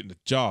to get hit in the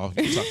jaw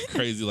if you talk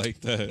crazy like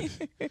that.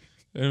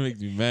 That makes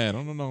me mad.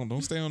 No.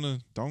 Don't stay on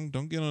the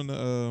don't get on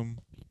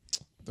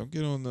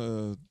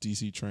the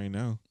DC train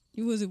now.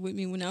 You wasn't with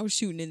me when I was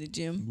shooting in the You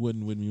gym.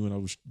 wasn't with me when I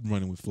was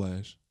running with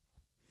Flash.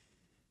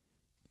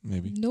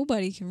 Maybe.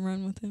 Nobody can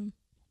run with him.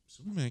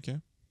 Superman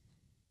can.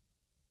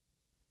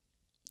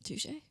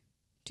 Touche.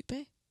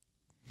 Toupee.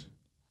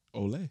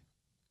 Olay.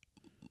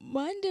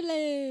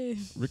 Mandele.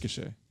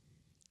 Ricochet.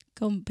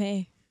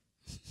 Compay.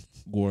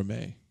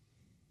 Gourmet.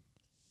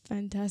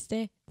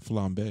 Fantastic.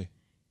 Flambe.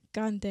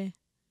 Cante.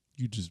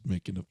 You just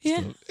making up Yeah.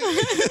 stuff.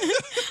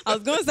 I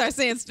was going to start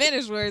saying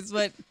Spanish words,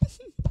 but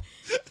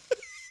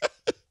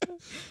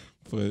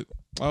But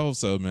I hope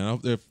so, man.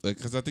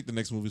 Because I think the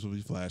next movies will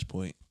be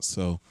Flashpoint.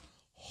 So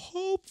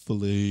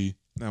hopefully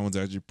that one's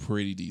actually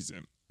pretty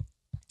decent.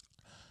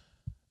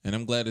 And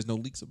I'm glad there's no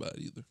leaks about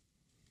it either.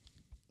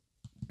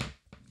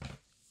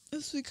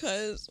 it's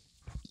because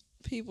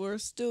people are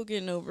still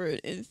getting over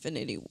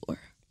Infinity War.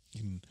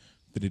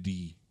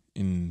 Infinity.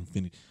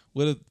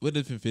 What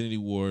if Infinity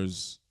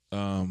War's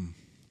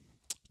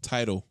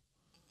title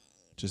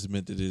just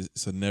meant that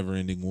it's a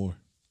never-ending war?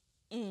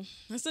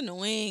 That's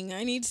annoying.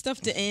 I need stuff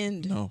to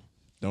end. No,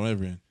 don't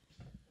ever end.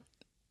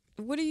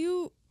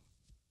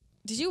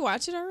 Did you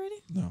watch it already?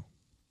 No.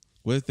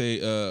 What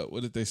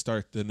if they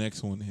start the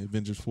next one,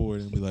 Avengers 4,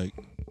 and be like,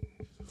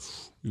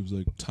 it was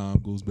like time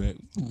goes back.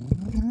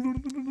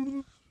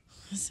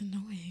 That's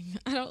annoying.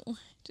 I don't.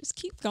 Just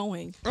keep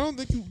going. I don't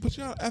think you, but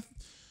you know,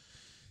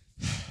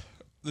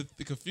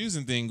 the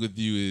confusing thing with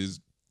you is,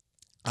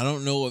 I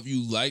don't know if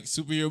you like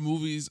superhero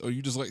movies or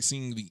you just like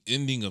seeing the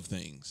ending of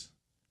things.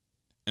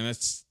 And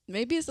that's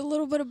Maybe it's a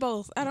little bit of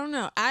both. I don't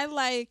know. I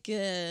like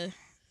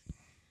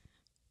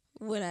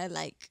what I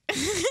like.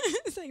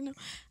 It's like, no,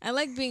 I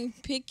like being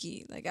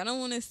picky. Like, I don't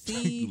want to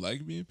see. you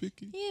like being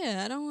picky?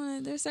 Yeah, I don't want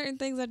to. There's certain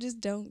things I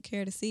just don't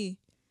care to see.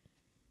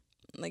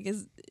 Like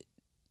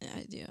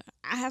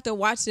I have to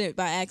watch it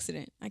by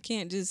accident. I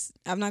can't just.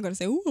 I'm not gonna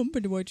say, "Oh, I'm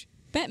going to watch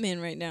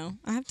Batman right now."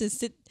 I have to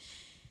sit.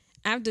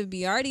 I have to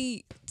be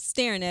already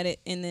staring at it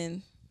and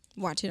then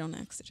watch it on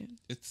accident.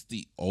 It's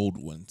the old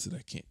ones that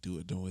I can't do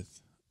it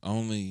with.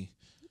 Only.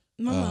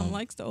 My mom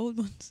likes the old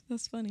ones.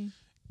 That's funny.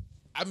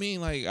 I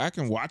mean, like, I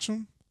can watch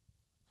them,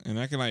 and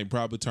I can, like,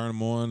 probably turn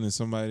them on, and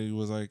somebody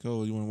was like,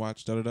 oh, you want to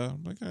watch da-da-da?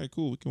 I'm like, all right,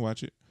 cool, we can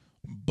watch it.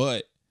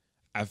 But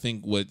I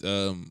think what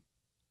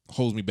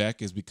holds me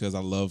back is because I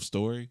love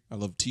story. I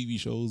love TV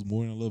shows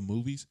more than I love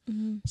movies.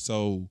 Mm-hmm.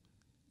 So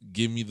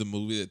give me the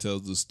movie that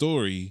tells the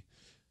story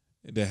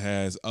that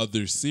has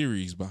other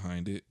series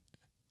behind it,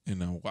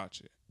 and I'll watch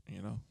it,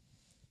 you know?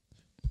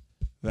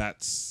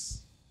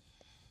 That's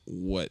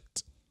what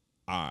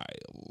I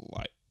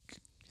like.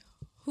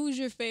 Who's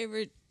your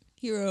favorite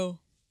hero?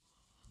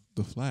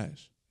 The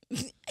Flash.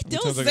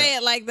 Don't say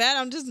it like that.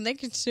 I'm just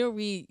making sure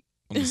we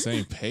on the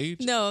same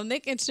page. No, I'm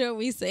making sure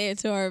we say it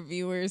to our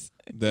viewers.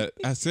 That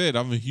I said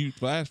I'm a huge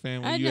Flash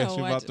fan when you asked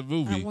me about the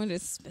movie. I wanted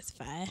to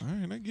specify. All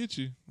right, I get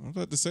you. I'm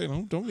about to say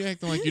don't be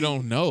acting like you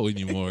don't know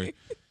anymore.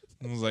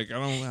 I was like, I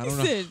don't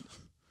know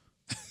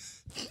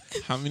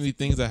how many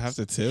things I have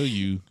to tell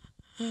you.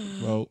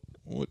 Well,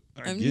 what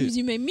I'm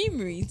losing my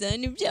memories.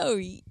 I'm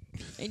sorry.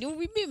 I don't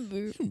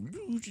remember. I'm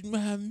losing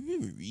my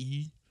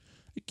memory.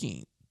 I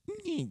can't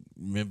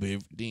remember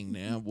everything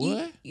now,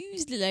 boy. You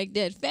used to like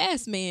that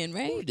fast man,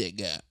 right? Who's that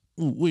guy?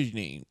 Ooh, what's his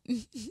name?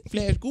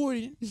 Flash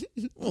Gordon?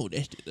 Oh,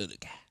 that's the other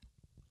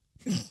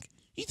guy.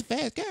 He's a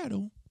fast guy,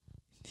 though.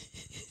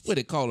 What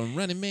they call him?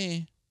 Running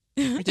Man?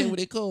 Is that what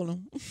they call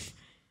him?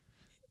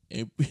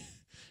 And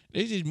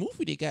there's this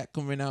movie they got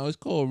coming out. It's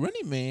called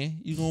Running Man.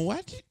 You gonna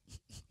watch it?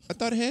 I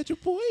thought it had your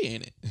boy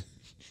in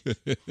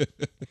it.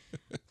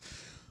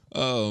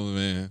 Oh,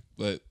 man.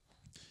 But,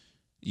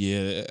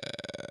 yeah,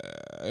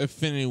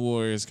 Infinity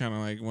War is kind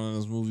of like one of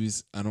those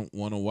movies I don't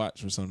want to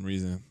watch for some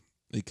reason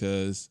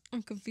because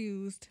I'm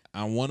confused.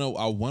 I want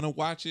to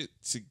watch it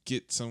to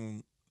get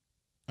some.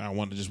 I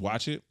want to just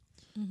watch it,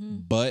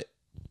 but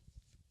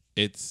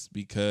it's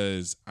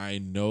because I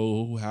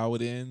know how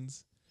it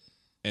ends,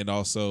 and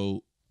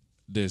also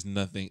there's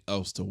nothing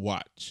else to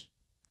watch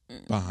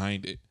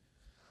behind it.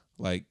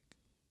 Like,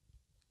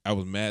 I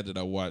was mad that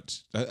I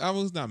watched. I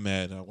was not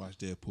mad that I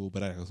watched Deadpool,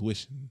 but I was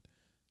wishing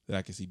that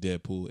I could see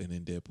Deadpool and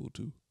then Deadpool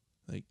 2,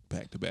 like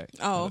back to back.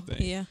 Oh,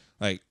 yeah.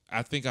 Like,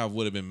 I think I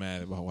would have been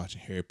mad about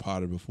watching Harry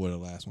Potter before the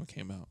last one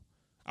came out.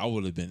 I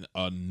would have been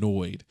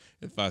annoyed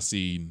if I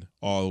seen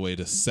all the way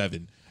to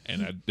 7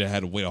 and I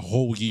had to wait a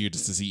whole year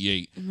just to see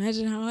 8.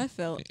 Imagine how I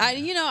felt.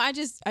 Yeah.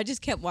 I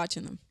just kept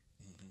watching them,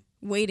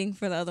 waiting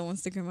for the other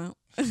ones to come out.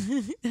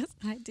 That's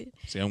what I did.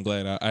 See, I'm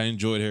glad I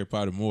enjoyed Harry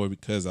Potter more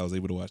because I was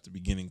able to watch the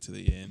beginning to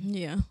the end.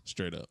 Yeah.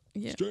 Straight up.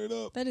 Yeah. Straight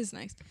up. That is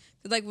nice.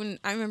 Like when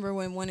I remember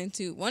when 1 and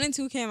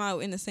 2 came out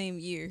in the same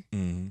year.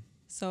 Mm-hmm.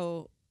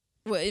 So,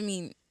 well, I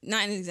mean,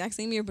 not in the exact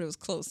same year, but it was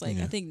close. Like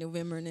I think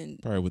November and then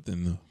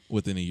probably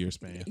within a year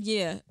span.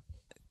 Yeah.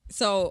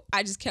 So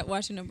I just kept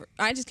watching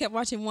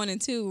 1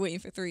 and 2, waiting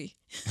for 3.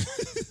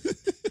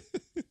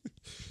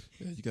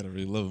 Yeah, you gotta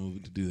really love a movie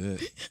to do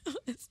that.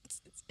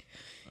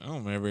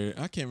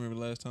 I can't remember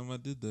the last time I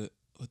did that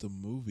with a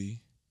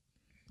movie.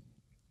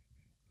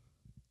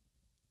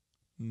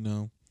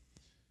 No,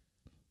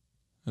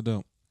 I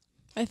don't.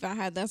 If I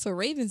had That's So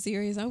Raven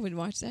series, I would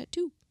watch that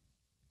too.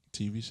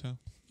 TV show?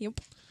 Yep.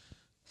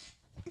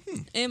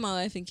 And My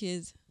Life and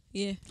Kids.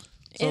 Yeah.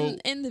 So,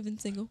 and Living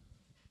Single.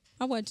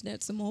 I watch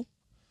that some more.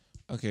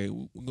 Okay,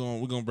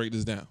 we're gonna break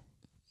this down.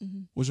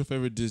 Mm-hmm. What's your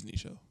favorite Disney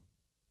show?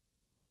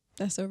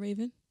 That's So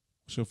Raven.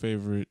 What's your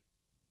favorite?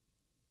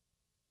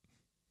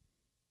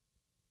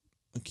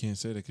 I can't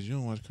say that because you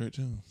don't watch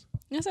cartoons.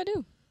 Yes, I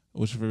do.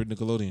 What's your favorite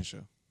Nickelodeon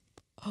show?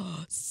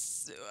 Oh,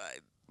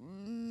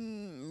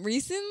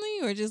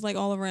 recently or just like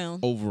all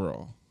around?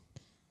 Overall.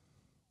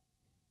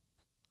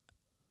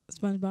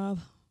 SpongeBob.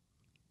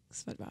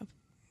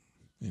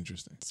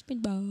 Interesting.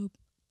 SpongeBob.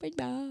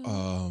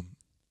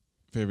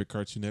 Favorite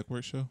Cartoon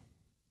Network show?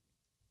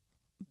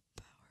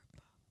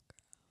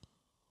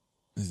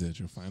 Is that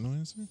your final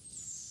answer?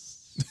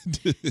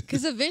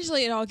 Because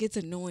eventually it all gets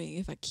annoying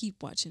if I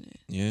keep watching it.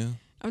 Yeah.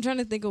 I'm trying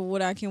to think of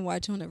what I can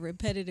watch on a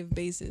repetitive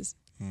basis.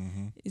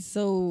 Mm-hmm. It's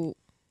so...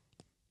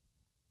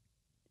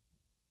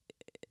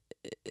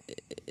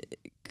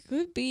 It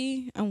could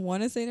be, I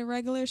want to say The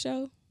Regular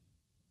Show.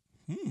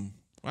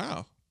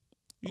 Wow.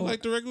 You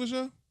like The Regular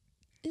Show?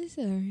 It's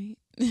all right.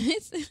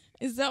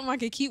 It's something I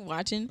could keep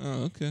watching.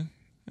 Oh, okay.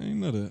 I didn't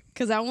know that.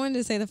 Because I wanted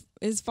to say,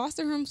 is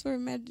Foster Homes for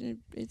Imagine...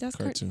 That's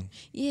cartoon.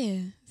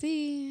 Yeah.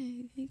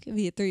 See, it could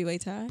be a 3-way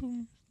tie.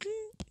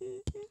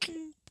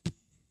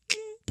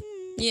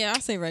 Yeah,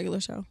 I'll say Regular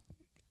Show.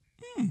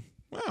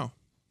 Wow.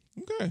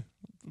 Okay.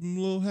 I'm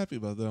a little happy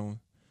about that one.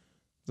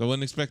 I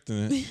wasn't expecting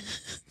it.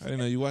 I didn't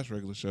know you watched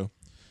Regular Show.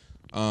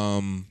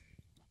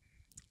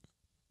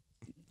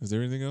 Is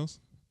there anything else?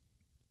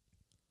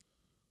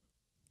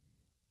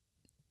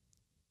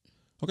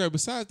 Okay,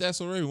 besides That's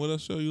So Raven, what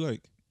else show you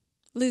like?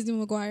 Lizzie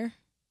McGuire.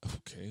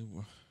 Okay.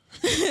 Well,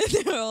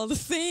 They're all the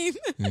same.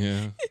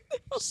 Yeah,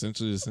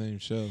 essentially the same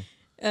show.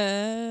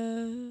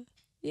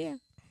 Yeah.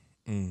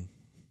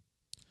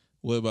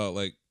 What about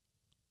like,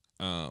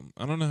 I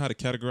don't know how to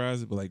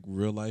categorize it, but like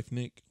real life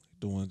Nick,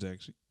 the ones that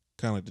actually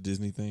kind of like the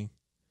Disney thing,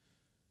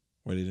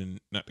 where they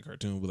didn't, not the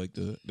cartoon, but like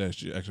the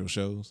actual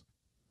shows.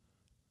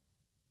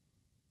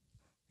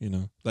 You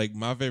know, like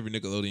my favorite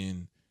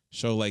Nickelodeon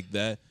show like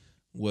that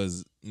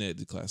was Ned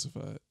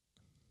Declassified.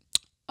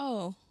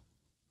 Oh.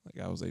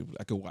 Like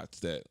I could watch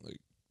that.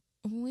 Like,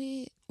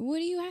 wait, what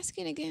are you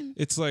asking again?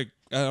 it's like,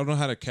 I don't know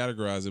how to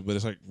categorize it, but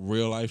it's like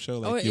real life show.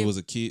 Like it was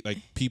a kid, like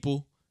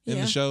people in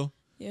the show.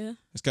 Yeah.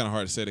 It's kind of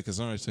hard to say that because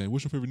somebody's saying,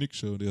 "What's your favorite Nick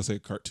show?" They'll say a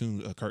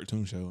cartoon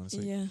show, and it's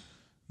like, yeah.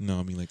 No,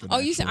 I mean like.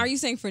 Are you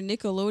saying for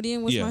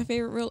Nickelodeon was my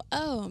favorite real?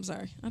 Oh, I'm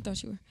sorry. I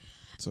thought you were.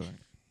 Sorry.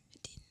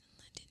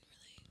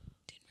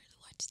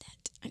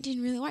 I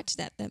didn't really watch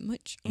that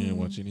much. You didn't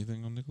watch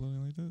anything on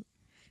Nickelodeon like that?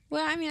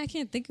 Well, I mean, I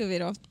can't think of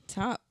it off the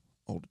top.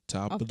 On the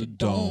top of the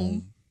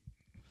dome.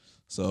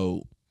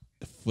 So,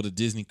 for the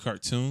Disney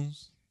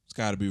cartoons, it's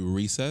got to be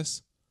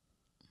Recess.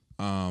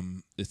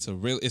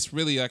 It's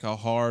really like a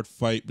hard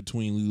fight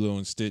between Lilo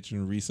and Stitch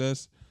and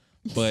Recess,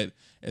 but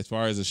as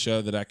far as a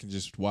show that I can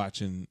just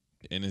watch and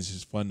it's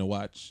just fun to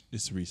watch,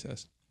 it's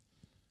Recess.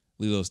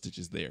 Lilo and Stitch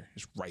is there.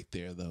 It's right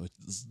there though.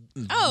 It's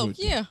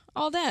yeah,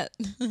 all that.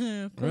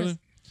 Really?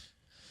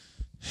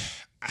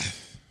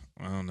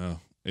 I don't know.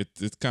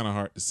 It's kind of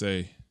hard to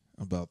say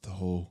about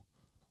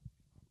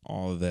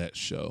all of that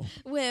show.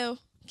 Well,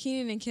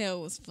 Kenan and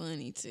Kel was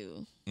funny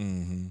too.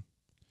 Mm-hmm.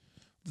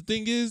 The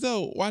thing is,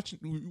 though,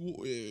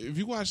 if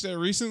you watch that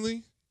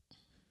recently,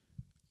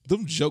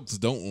 them jokes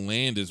don't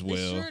land as well.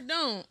 They sure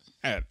don't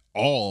at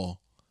all.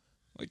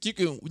 Like you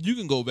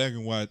can go back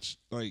and watch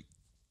like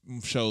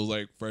shows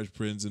like Fresh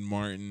Prince and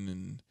Martin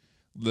and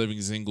Living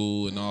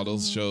Single and all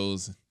those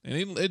shows, and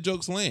it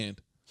jokes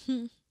land.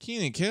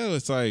 Kenan and Kel,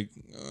 it's like,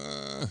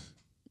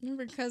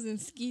 remember Cousin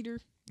Skeeter?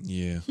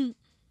 Yeah. I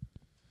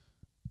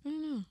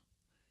don't know.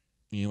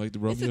 You ain't like the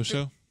Romeo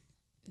show?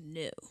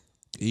 No.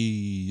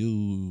 It's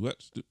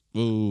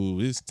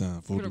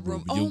time for the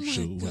Romeo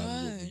show.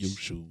 Romeo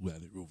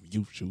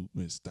show.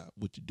 Stop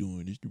what you're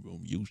doing. It's the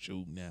Romeo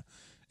show now.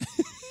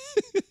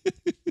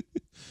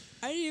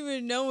 I didn't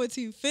even know what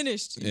you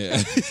finished.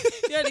 Yeah.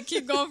 You had to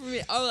keep going for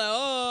me. I was like,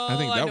 oh, I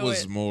think that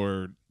was it.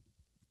 more.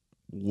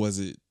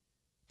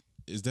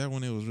 Is that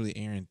when it was really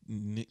airing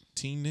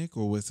Teen Nick,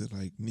 or was it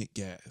like Nick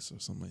Gas or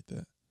something like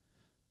that?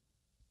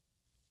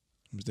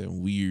 It was that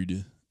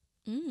weird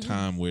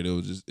time where there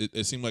was just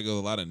it seemed like there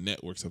was a lot of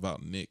networks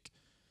about Nick,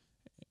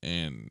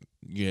 and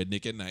you had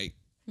Nick at Night,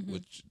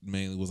 which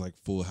mainly was like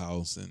Full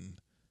House and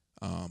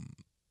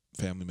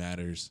Family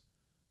Matters,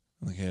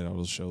 and like had all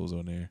those shows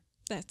on there.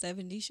 That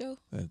 70s show?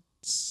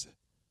 That's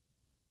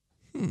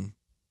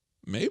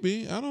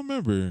maybe, I don't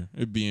remember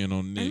it being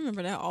on Nick. I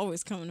remember that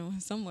always coming on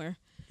somewhere.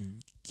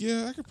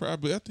 Yeah, I think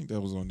that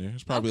was on there.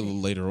 It's probably a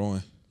little later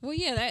on. Well,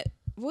 yeah,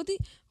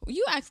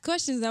 you asked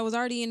questions that was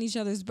already in each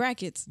other's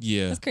brackets.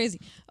 Yeah. That's crazy.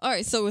 All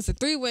right, so it's a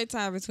 3-way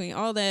tie between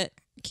all that,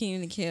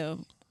 Kenan and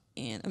Kel,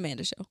 and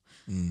Amanda show.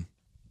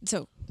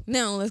 So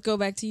now let's go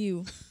back to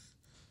you.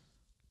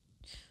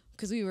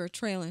 Because we were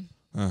trailing.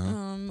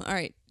 All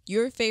right,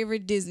 your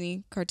favorite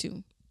Disney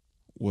cartoon?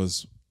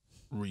 Was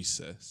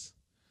Recess.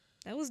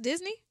 That was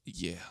Disney?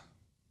 Yeah.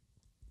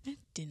 I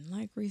didn't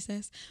like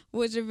Recess.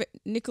 What's your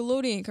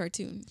Nickelodeon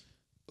cartoon?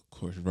 Of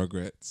course,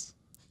 Rugrats.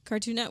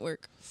 Cartoon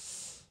Network.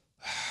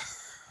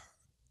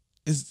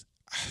 It's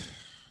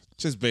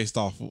just based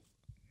off of,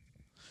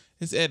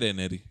 it's Ed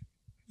and Eddie.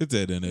 It's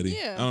Ed and Eddie.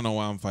 Yeah. I don't know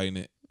why I'm fighting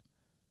it.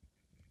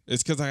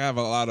 It's because I have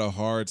a lot of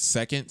hard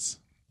seconds.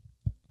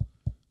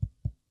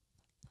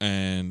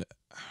 And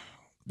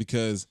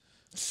because...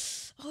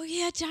 Oh,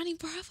 yeah, Johnny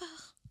Bravo.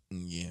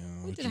 Yeah.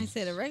 What did I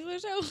say, the regular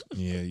show?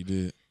 Yeah, you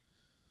did.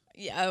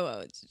 Yeah, I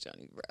watched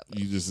Johnny Bravo.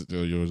 You just said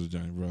yours is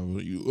Johnny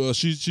Bravo.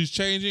 She's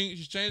changing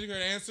her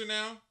answer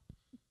now.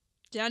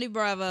 Johnny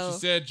Bravo. She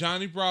said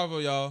Johnny Bravo,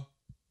 y'all.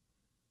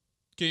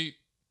 Okay.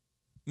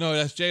 No,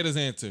 that's Jada's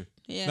answer.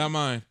 Yeah. Not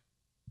mine.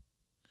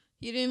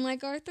 You didn't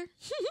like Arthur?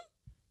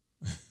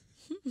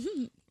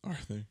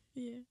 Arthur.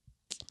 Yeah.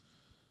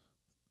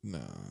 Nah.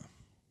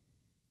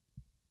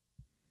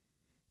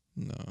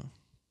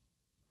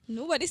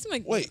 Nobody's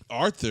like. Wait,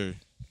 Arthur.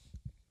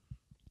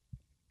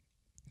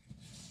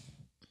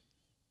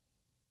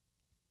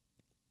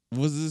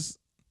 Was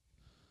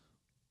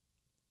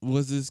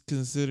this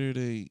considered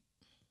a?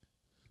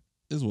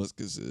 This was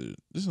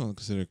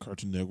considered a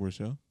Cartoon Network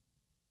show.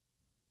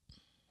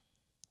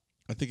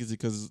 I think it's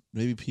because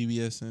maybe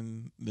PBS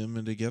and them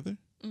are together.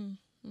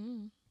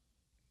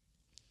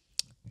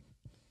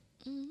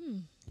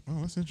 Oh,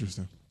 that's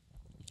interesting.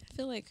 I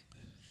feel like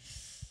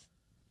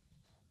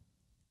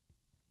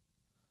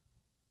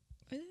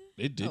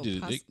they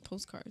did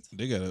postcards.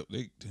 They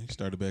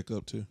started back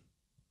up too.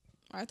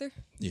 Arthur?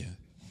 Yeah.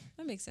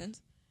 That makes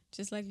sense.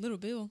 Just like Little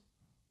Bill.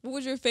 What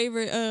was your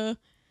favorite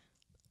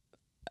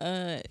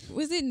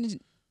was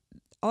it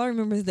all I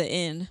remember is the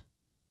end.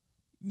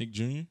 Nick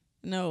Jr.?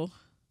 No.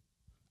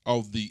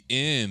 Oh, the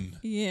end.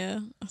 Yeah,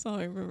 that's all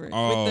I remember.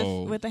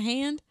 Oh. With the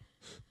hand.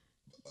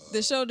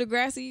 The show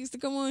Degrassi used to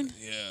come on.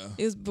 Yeah.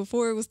 It was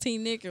before it was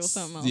Teen Nick or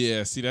something else.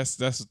 Yeah, see, that's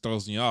what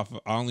throws me off.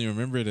 I only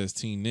remember it as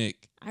Teen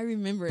Nick. I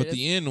remember But it.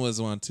 the end was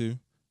one too.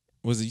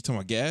 Was it you talking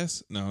about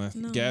Gas? No,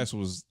 No. Gas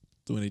was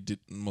when they did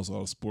most of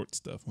all the sports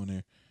stuff on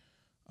there.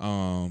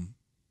 Oh,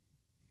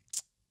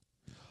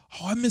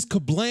 I miss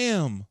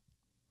Kablam.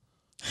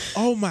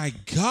 Oh my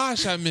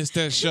gosh, I missed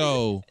that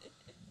show.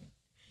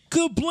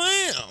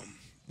 Kablam.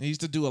 They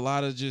used to do a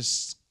lot of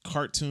just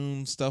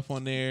cartoon stuff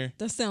on there.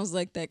 That sounds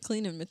like that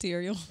cleaning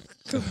material.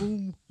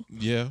 Kaboom.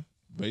 Yeah,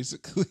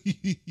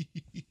 basically.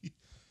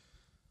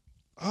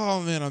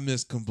 Oh man, I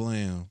miss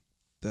Kablam.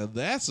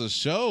 That's a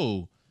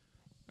show.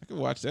 I could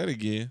watch that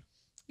again.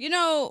 You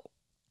know,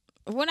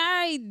 what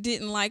I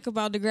didn't like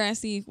about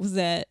Degrassi was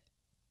that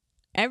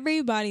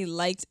everybody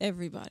liked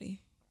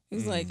everybody. It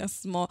was like a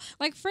small,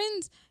 like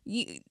Friends.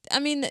 They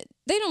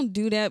don't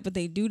do that, but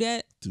they do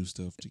that. Do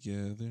stuff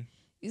together.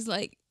 It's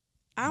like,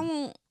 I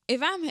won't. If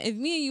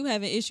me and you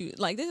have an issue,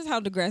 like this is how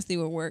Degrassi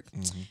would work.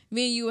 Mm-hmm.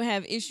 Me and you would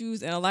have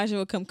issues, and Elijah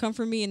would come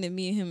comfort me, and then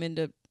me and him end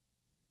up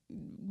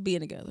being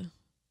together.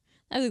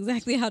 That's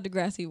exactly how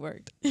Degrassi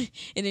worked. And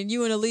then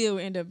you and Aaliyah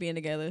would end up being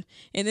together.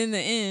 And in the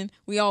end,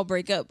 we all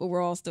break up, but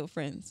we're all still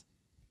friends.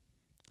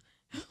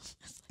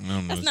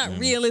 That's not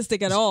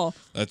realistic at all.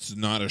 That's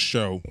not a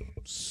show.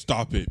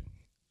 Stop it.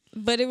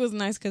 But it was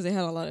nice because it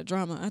had a lot of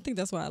drama. I think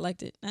that's why I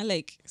liked it. I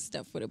like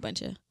stuff with a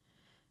bunch of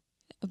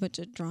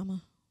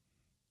drama.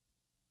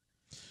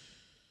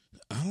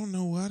 I don't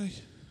know why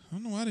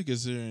they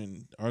consider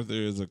Arthur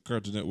as a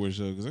Cartoon Network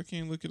show because I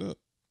can't look it up.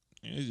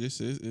 It just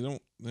says they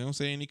don't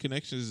say any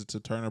connections to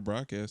Turner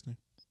Broadcasting.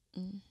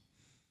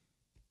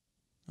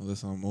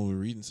 Unless I'm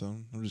overreading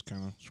something. I'm just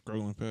kind of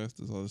scrolling past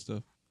this other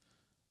stuff.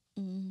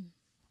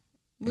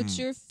 What's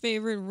your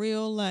favorite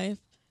real life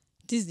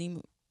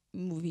Disney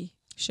movie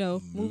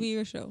show? Movie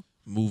or show?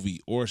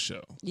 Movie or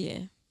show? Yeah.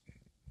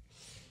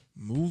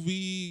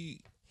 Movie.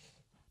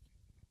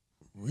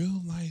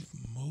 Real life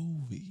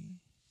movie.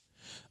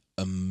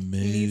 A movie.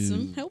 You need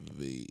some help?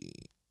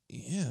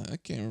 Yeah, I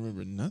can't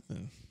remember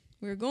nothing.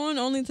 We're going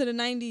only to the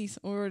 90s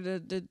or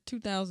the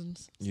 2000s.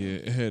 So. Yeah,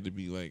 it had to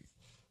be like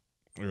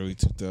early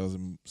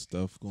 2000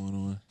 stuff going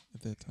on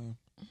at that time.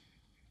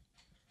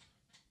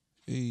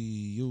 Hey,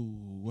 yo,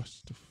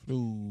 what's the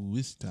flow?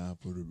 It's time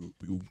for the...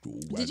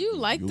 Did you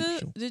like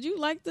the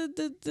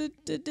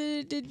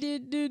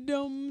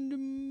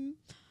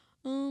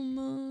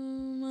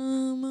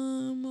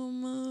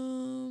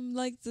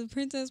like the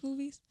princess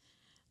movies?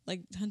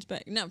 Like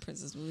Hunchback, not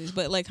princess movies,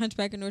 but like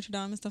Hunchback of Notre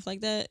Dame and stuff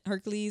like that,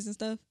 Hercules and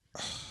stuff.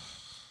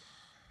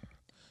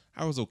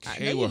 I was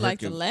okay I know with you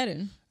liked Hercules.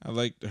 Aladdin. I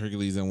liked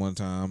Hercules at one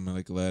time. I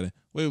like Aladdin.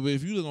 Wait, but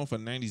if you look on for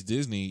 90s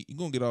Disney, you're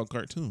going to get all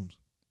cartoons.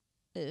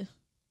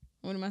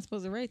 What am I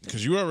supposed to write?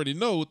 Because you already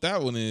know what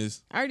that one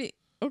is.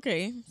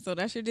 Okay, so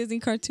that's your Disney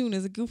cartoon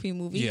is a Goofy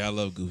movie. Yeah, I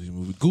love Goofy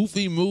movie.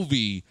 Goofy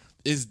movie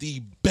is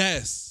the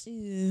best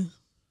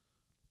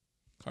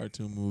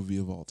cartoon movie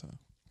of all time.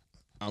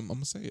 I'm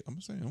going to say it. I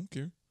don't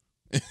care.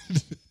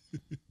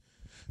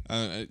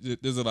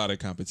 There's a lot of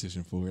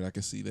competition for it. I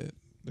can see that.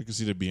 I can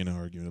see there being an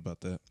argument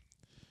about that.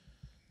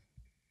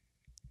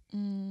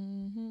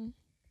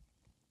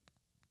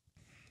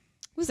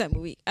 What's that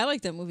movie? I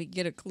like that movie.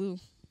 Get a Clue.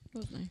 That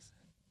was nice.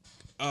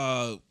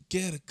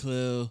 Get a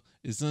clue.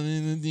 It's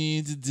something you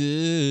need to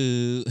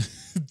do.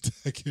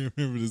 I can't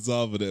remember the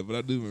song for that, but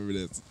I do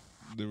remember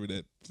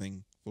that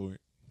thing for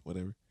it.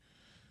 Whatever.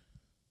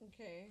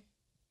 Okay.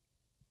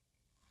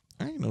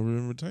 I ain't know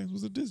Remember Titans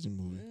was a Disney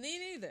movie. Me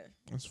neither.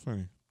 That's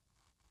funny.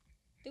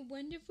 The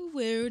wonderful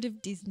world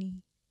of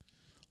Disney.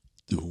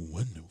 The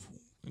wonderful.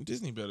 And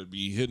Disney better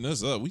be hitting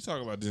us up. We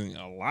talk about Disney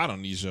a lot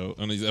on these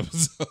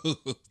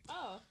episodes.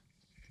 Oh.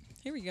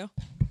 Here we go.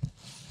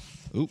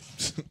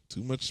 Oops.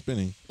 Too much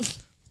spinning.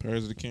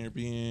 Pirates of the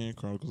Caribbean,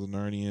 Chronicles of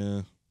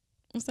Narnia.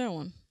 What's that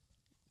one?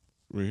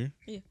 Right here?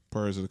 Yeah.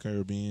 Pirates of the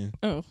Caribbean.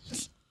 Oh.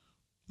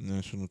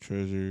 National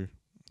Treasure.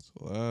 That's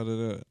a lot of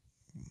that.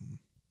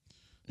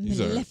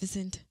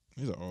 Maleficent.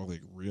 These are all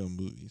like real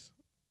movies.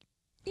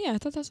 Yeah, I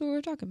thought that's what we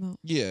were talking about.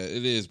 Yeah,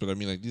 it is, but I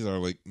mean, like, these are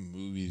like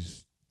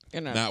movies.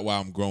 Not while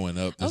I'm growing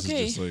up. This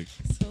is just like.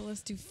 So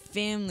let's do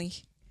family.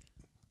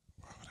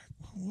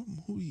 What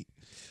movie?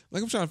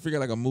 Like, I'm trying to figure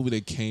out like a movie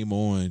that came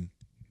on.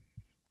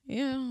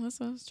 Yeah, that's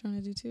what I was trying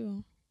to do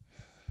too.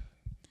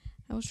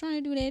 I was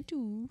trying to do that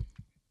too.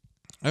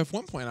 At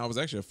one point, I was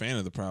actually a fan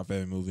of the Proud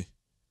Family movie.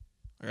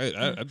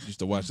 I used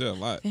to watch that a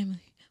lot. Family.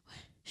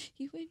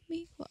 You and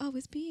me will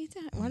always be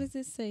time. Why does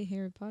it say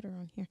Harry Potter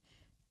on here?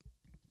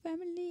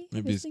 Family.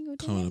 Maybe it's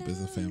coming up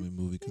as a family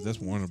movie because that's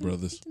Warner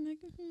Brothers.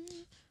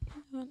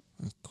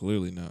 That's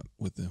clearly not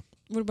with them.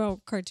 What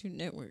about Cartoon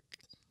Network?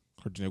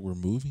 Cartoon Network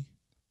movie?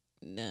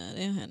 Nah,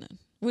 they don't have none.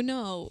 Well,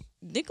 no.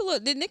 Did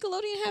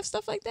Nickelodeon have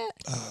stuff like that?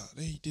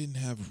 They didn't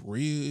have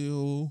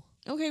real.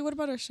 Okay, what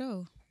about our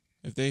show?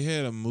 If they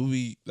had a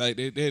movie, like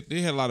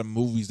they had a lot of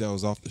movies that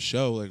was off the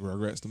show, like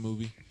Rugrats the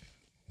movie.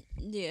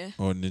 Yeah.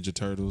 Or Ninja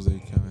Turtles, they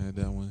kind of had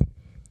that one.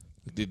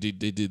 They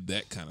did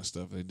that kind of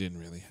stuff. They didn't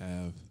really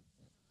have.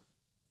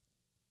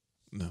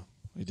 No,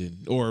 they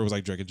didn't. Or it was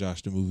like Drake and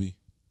Josh, the movie.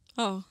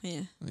 Oh,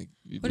 yeah. Like,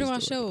 What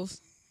about shows?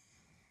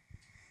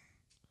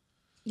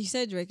 You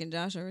said Drake and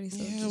Josh already,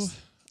 so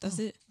that's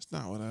it. It's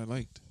not what I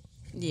liked.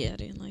 Yeah, I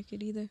didn't like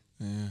it either.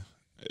 Yeah.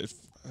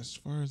 As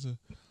far as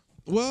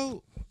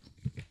well,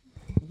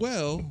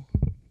 what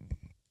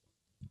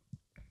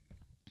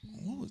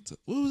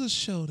was a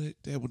show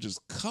that would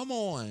just come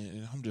on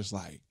and I'm just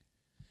like,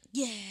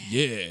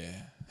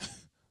 yeah,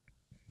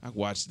 I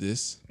watched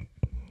this.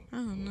 I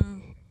don't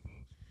know.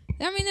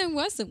 I mean, there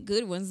was some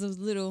good ones. Those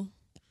little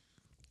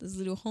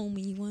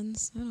homey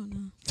ones. I don't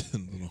know.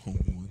 Little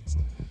homey ones.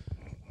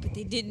 But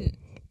they didn't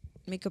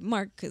make a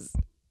mark because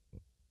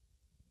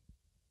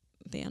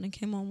they only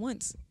came on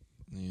once.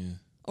 Yeah.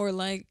 Or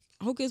like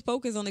Hocus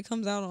Pocus only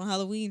comes out on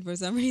Halloween for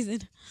some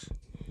reason.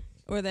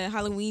 Or that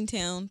Halloween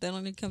Town that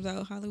only comes out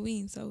on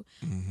Halloween. So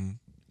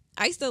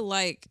I used to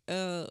like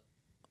what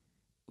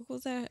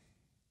was that?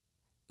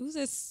 Who's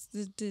this?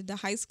 The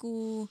high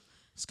school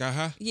Sky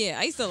High? Yeah,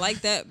 I used to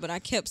like that, but I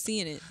kept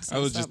seeing it. So I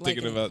was just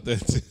thinking about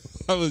that too.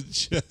 I was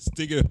just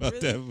thinking about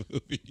that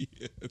movie.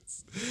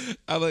 Yes.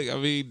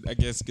 I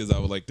guess because I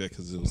would like that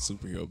because it was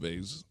superhero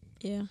based.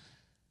 Yeah.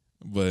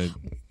 But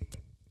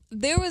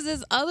there was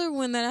this other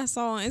one that I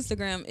saw on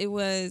Instagram. It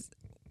was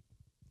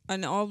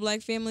an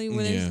all-black family.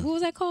 What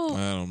was that called?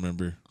 I don't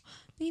remember.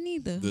 Me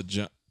neither.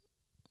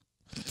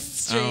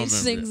 Strange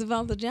things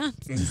about the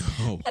Johnsons.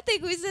 No. I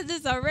think we said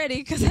this already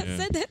because I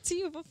said that to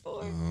you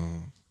before.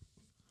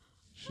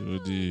 Sure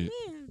did.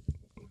 Man.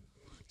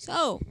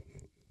 So,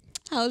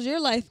 how's your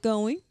life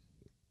going?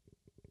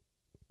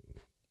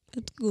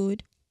 That's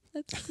good.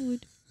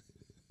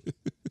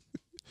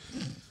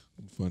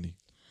 Funny.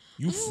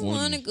 I don't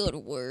want to go to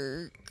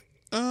work.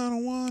 I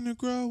don't want to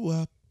grow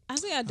up. I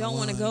say I don't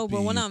want to go,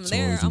 but when I'm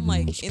there, I'm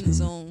like in the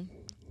zone.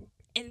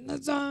 In the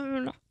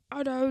zone.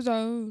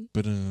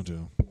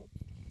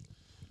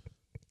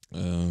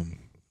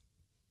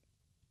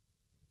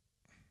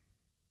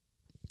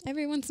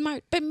 Everyone's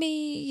smart but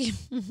me.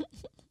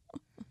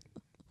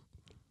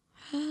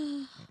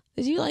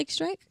 Did you like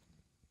Strike?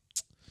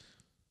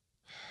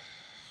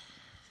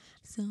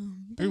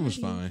 It was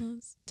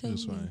fine. It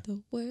was fine.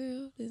 The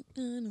world is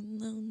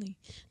lonely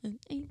and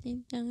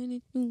ain't done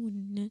it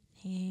doing that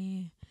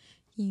hair.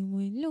 You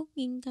were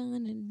looking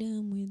kinda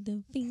dumb with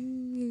the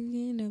finger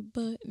in a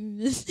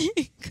button.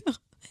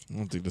 I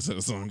don't think that's how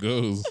the song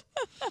goes.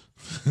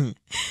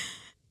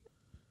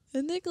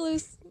 And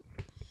Nicholas,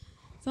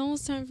 it's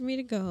almost time for me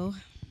to go.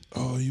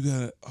 Oh, we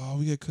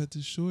gotta cut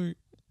this short.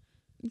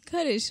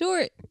 Cut it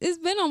short. It's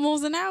been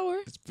almost an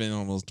hour. It's been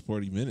almost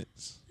 40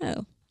 minutes.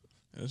 Oh.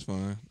 That's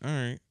fine. All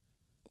right.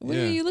 What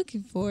are you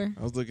looking for?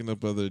 I was looking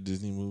up other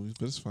Disney movies,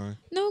 but it's fine.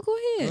 No, go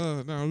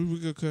ahead. No, we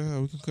can cut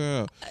out. We can cut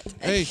out.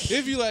 Hey,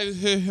 if you like...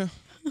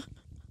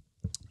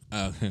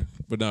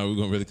 but no, we're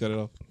going to really cut it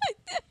off?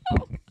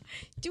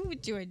 Do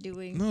what you are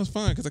doing. No, it's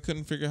fine, because I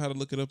couldn't figure out how to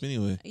look it up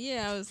anyway.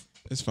 Yeah,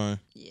 It's fine.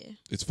 Yeah.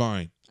 It's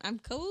fine. I'm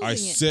closing I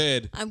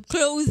said... I'm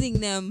closing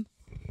them.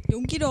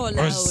 Don't get all loud.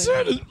 I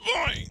said it's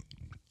fine.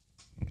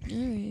 All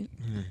right.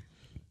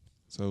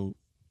 So,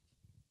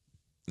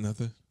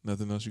 nothing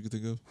else you could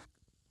think of?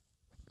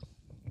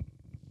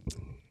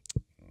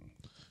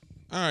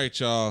 All right,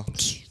 y'all.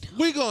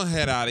 We're going to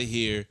head out of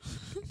here.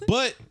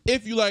 But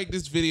if you like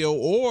this video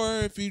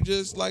or if you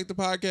just like the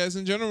podcast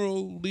in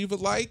general, leave a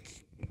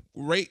like,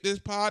 rate this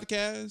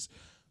podcast,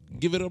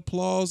 give it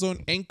applause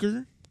on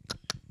Anchor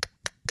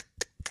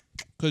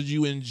because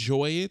you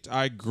enjoy it.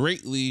 I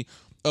greatly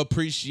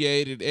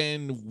appreciate it.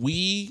 And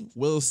we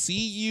will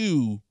see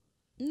you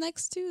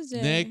next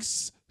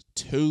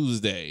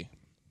Tuesday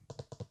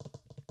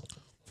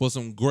for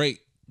some great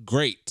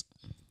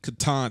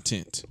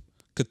content.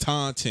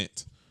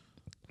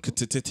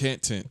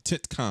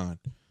 TintCon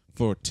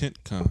for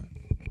TintCon.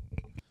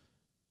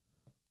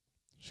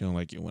 She don't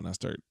like it when I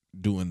start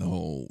doing the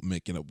whole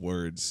making up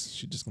words.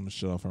 She just gonna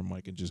shut off her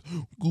mic and just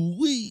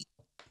wait.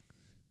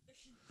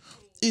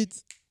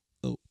 It's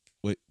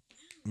wait.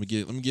 Let me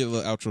get a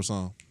little outro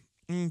song.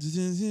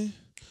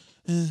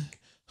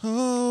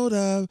 Hold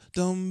up,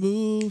 don't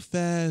move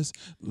fast.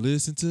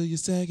 Listen to your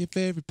second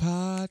favorite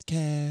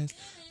podcast.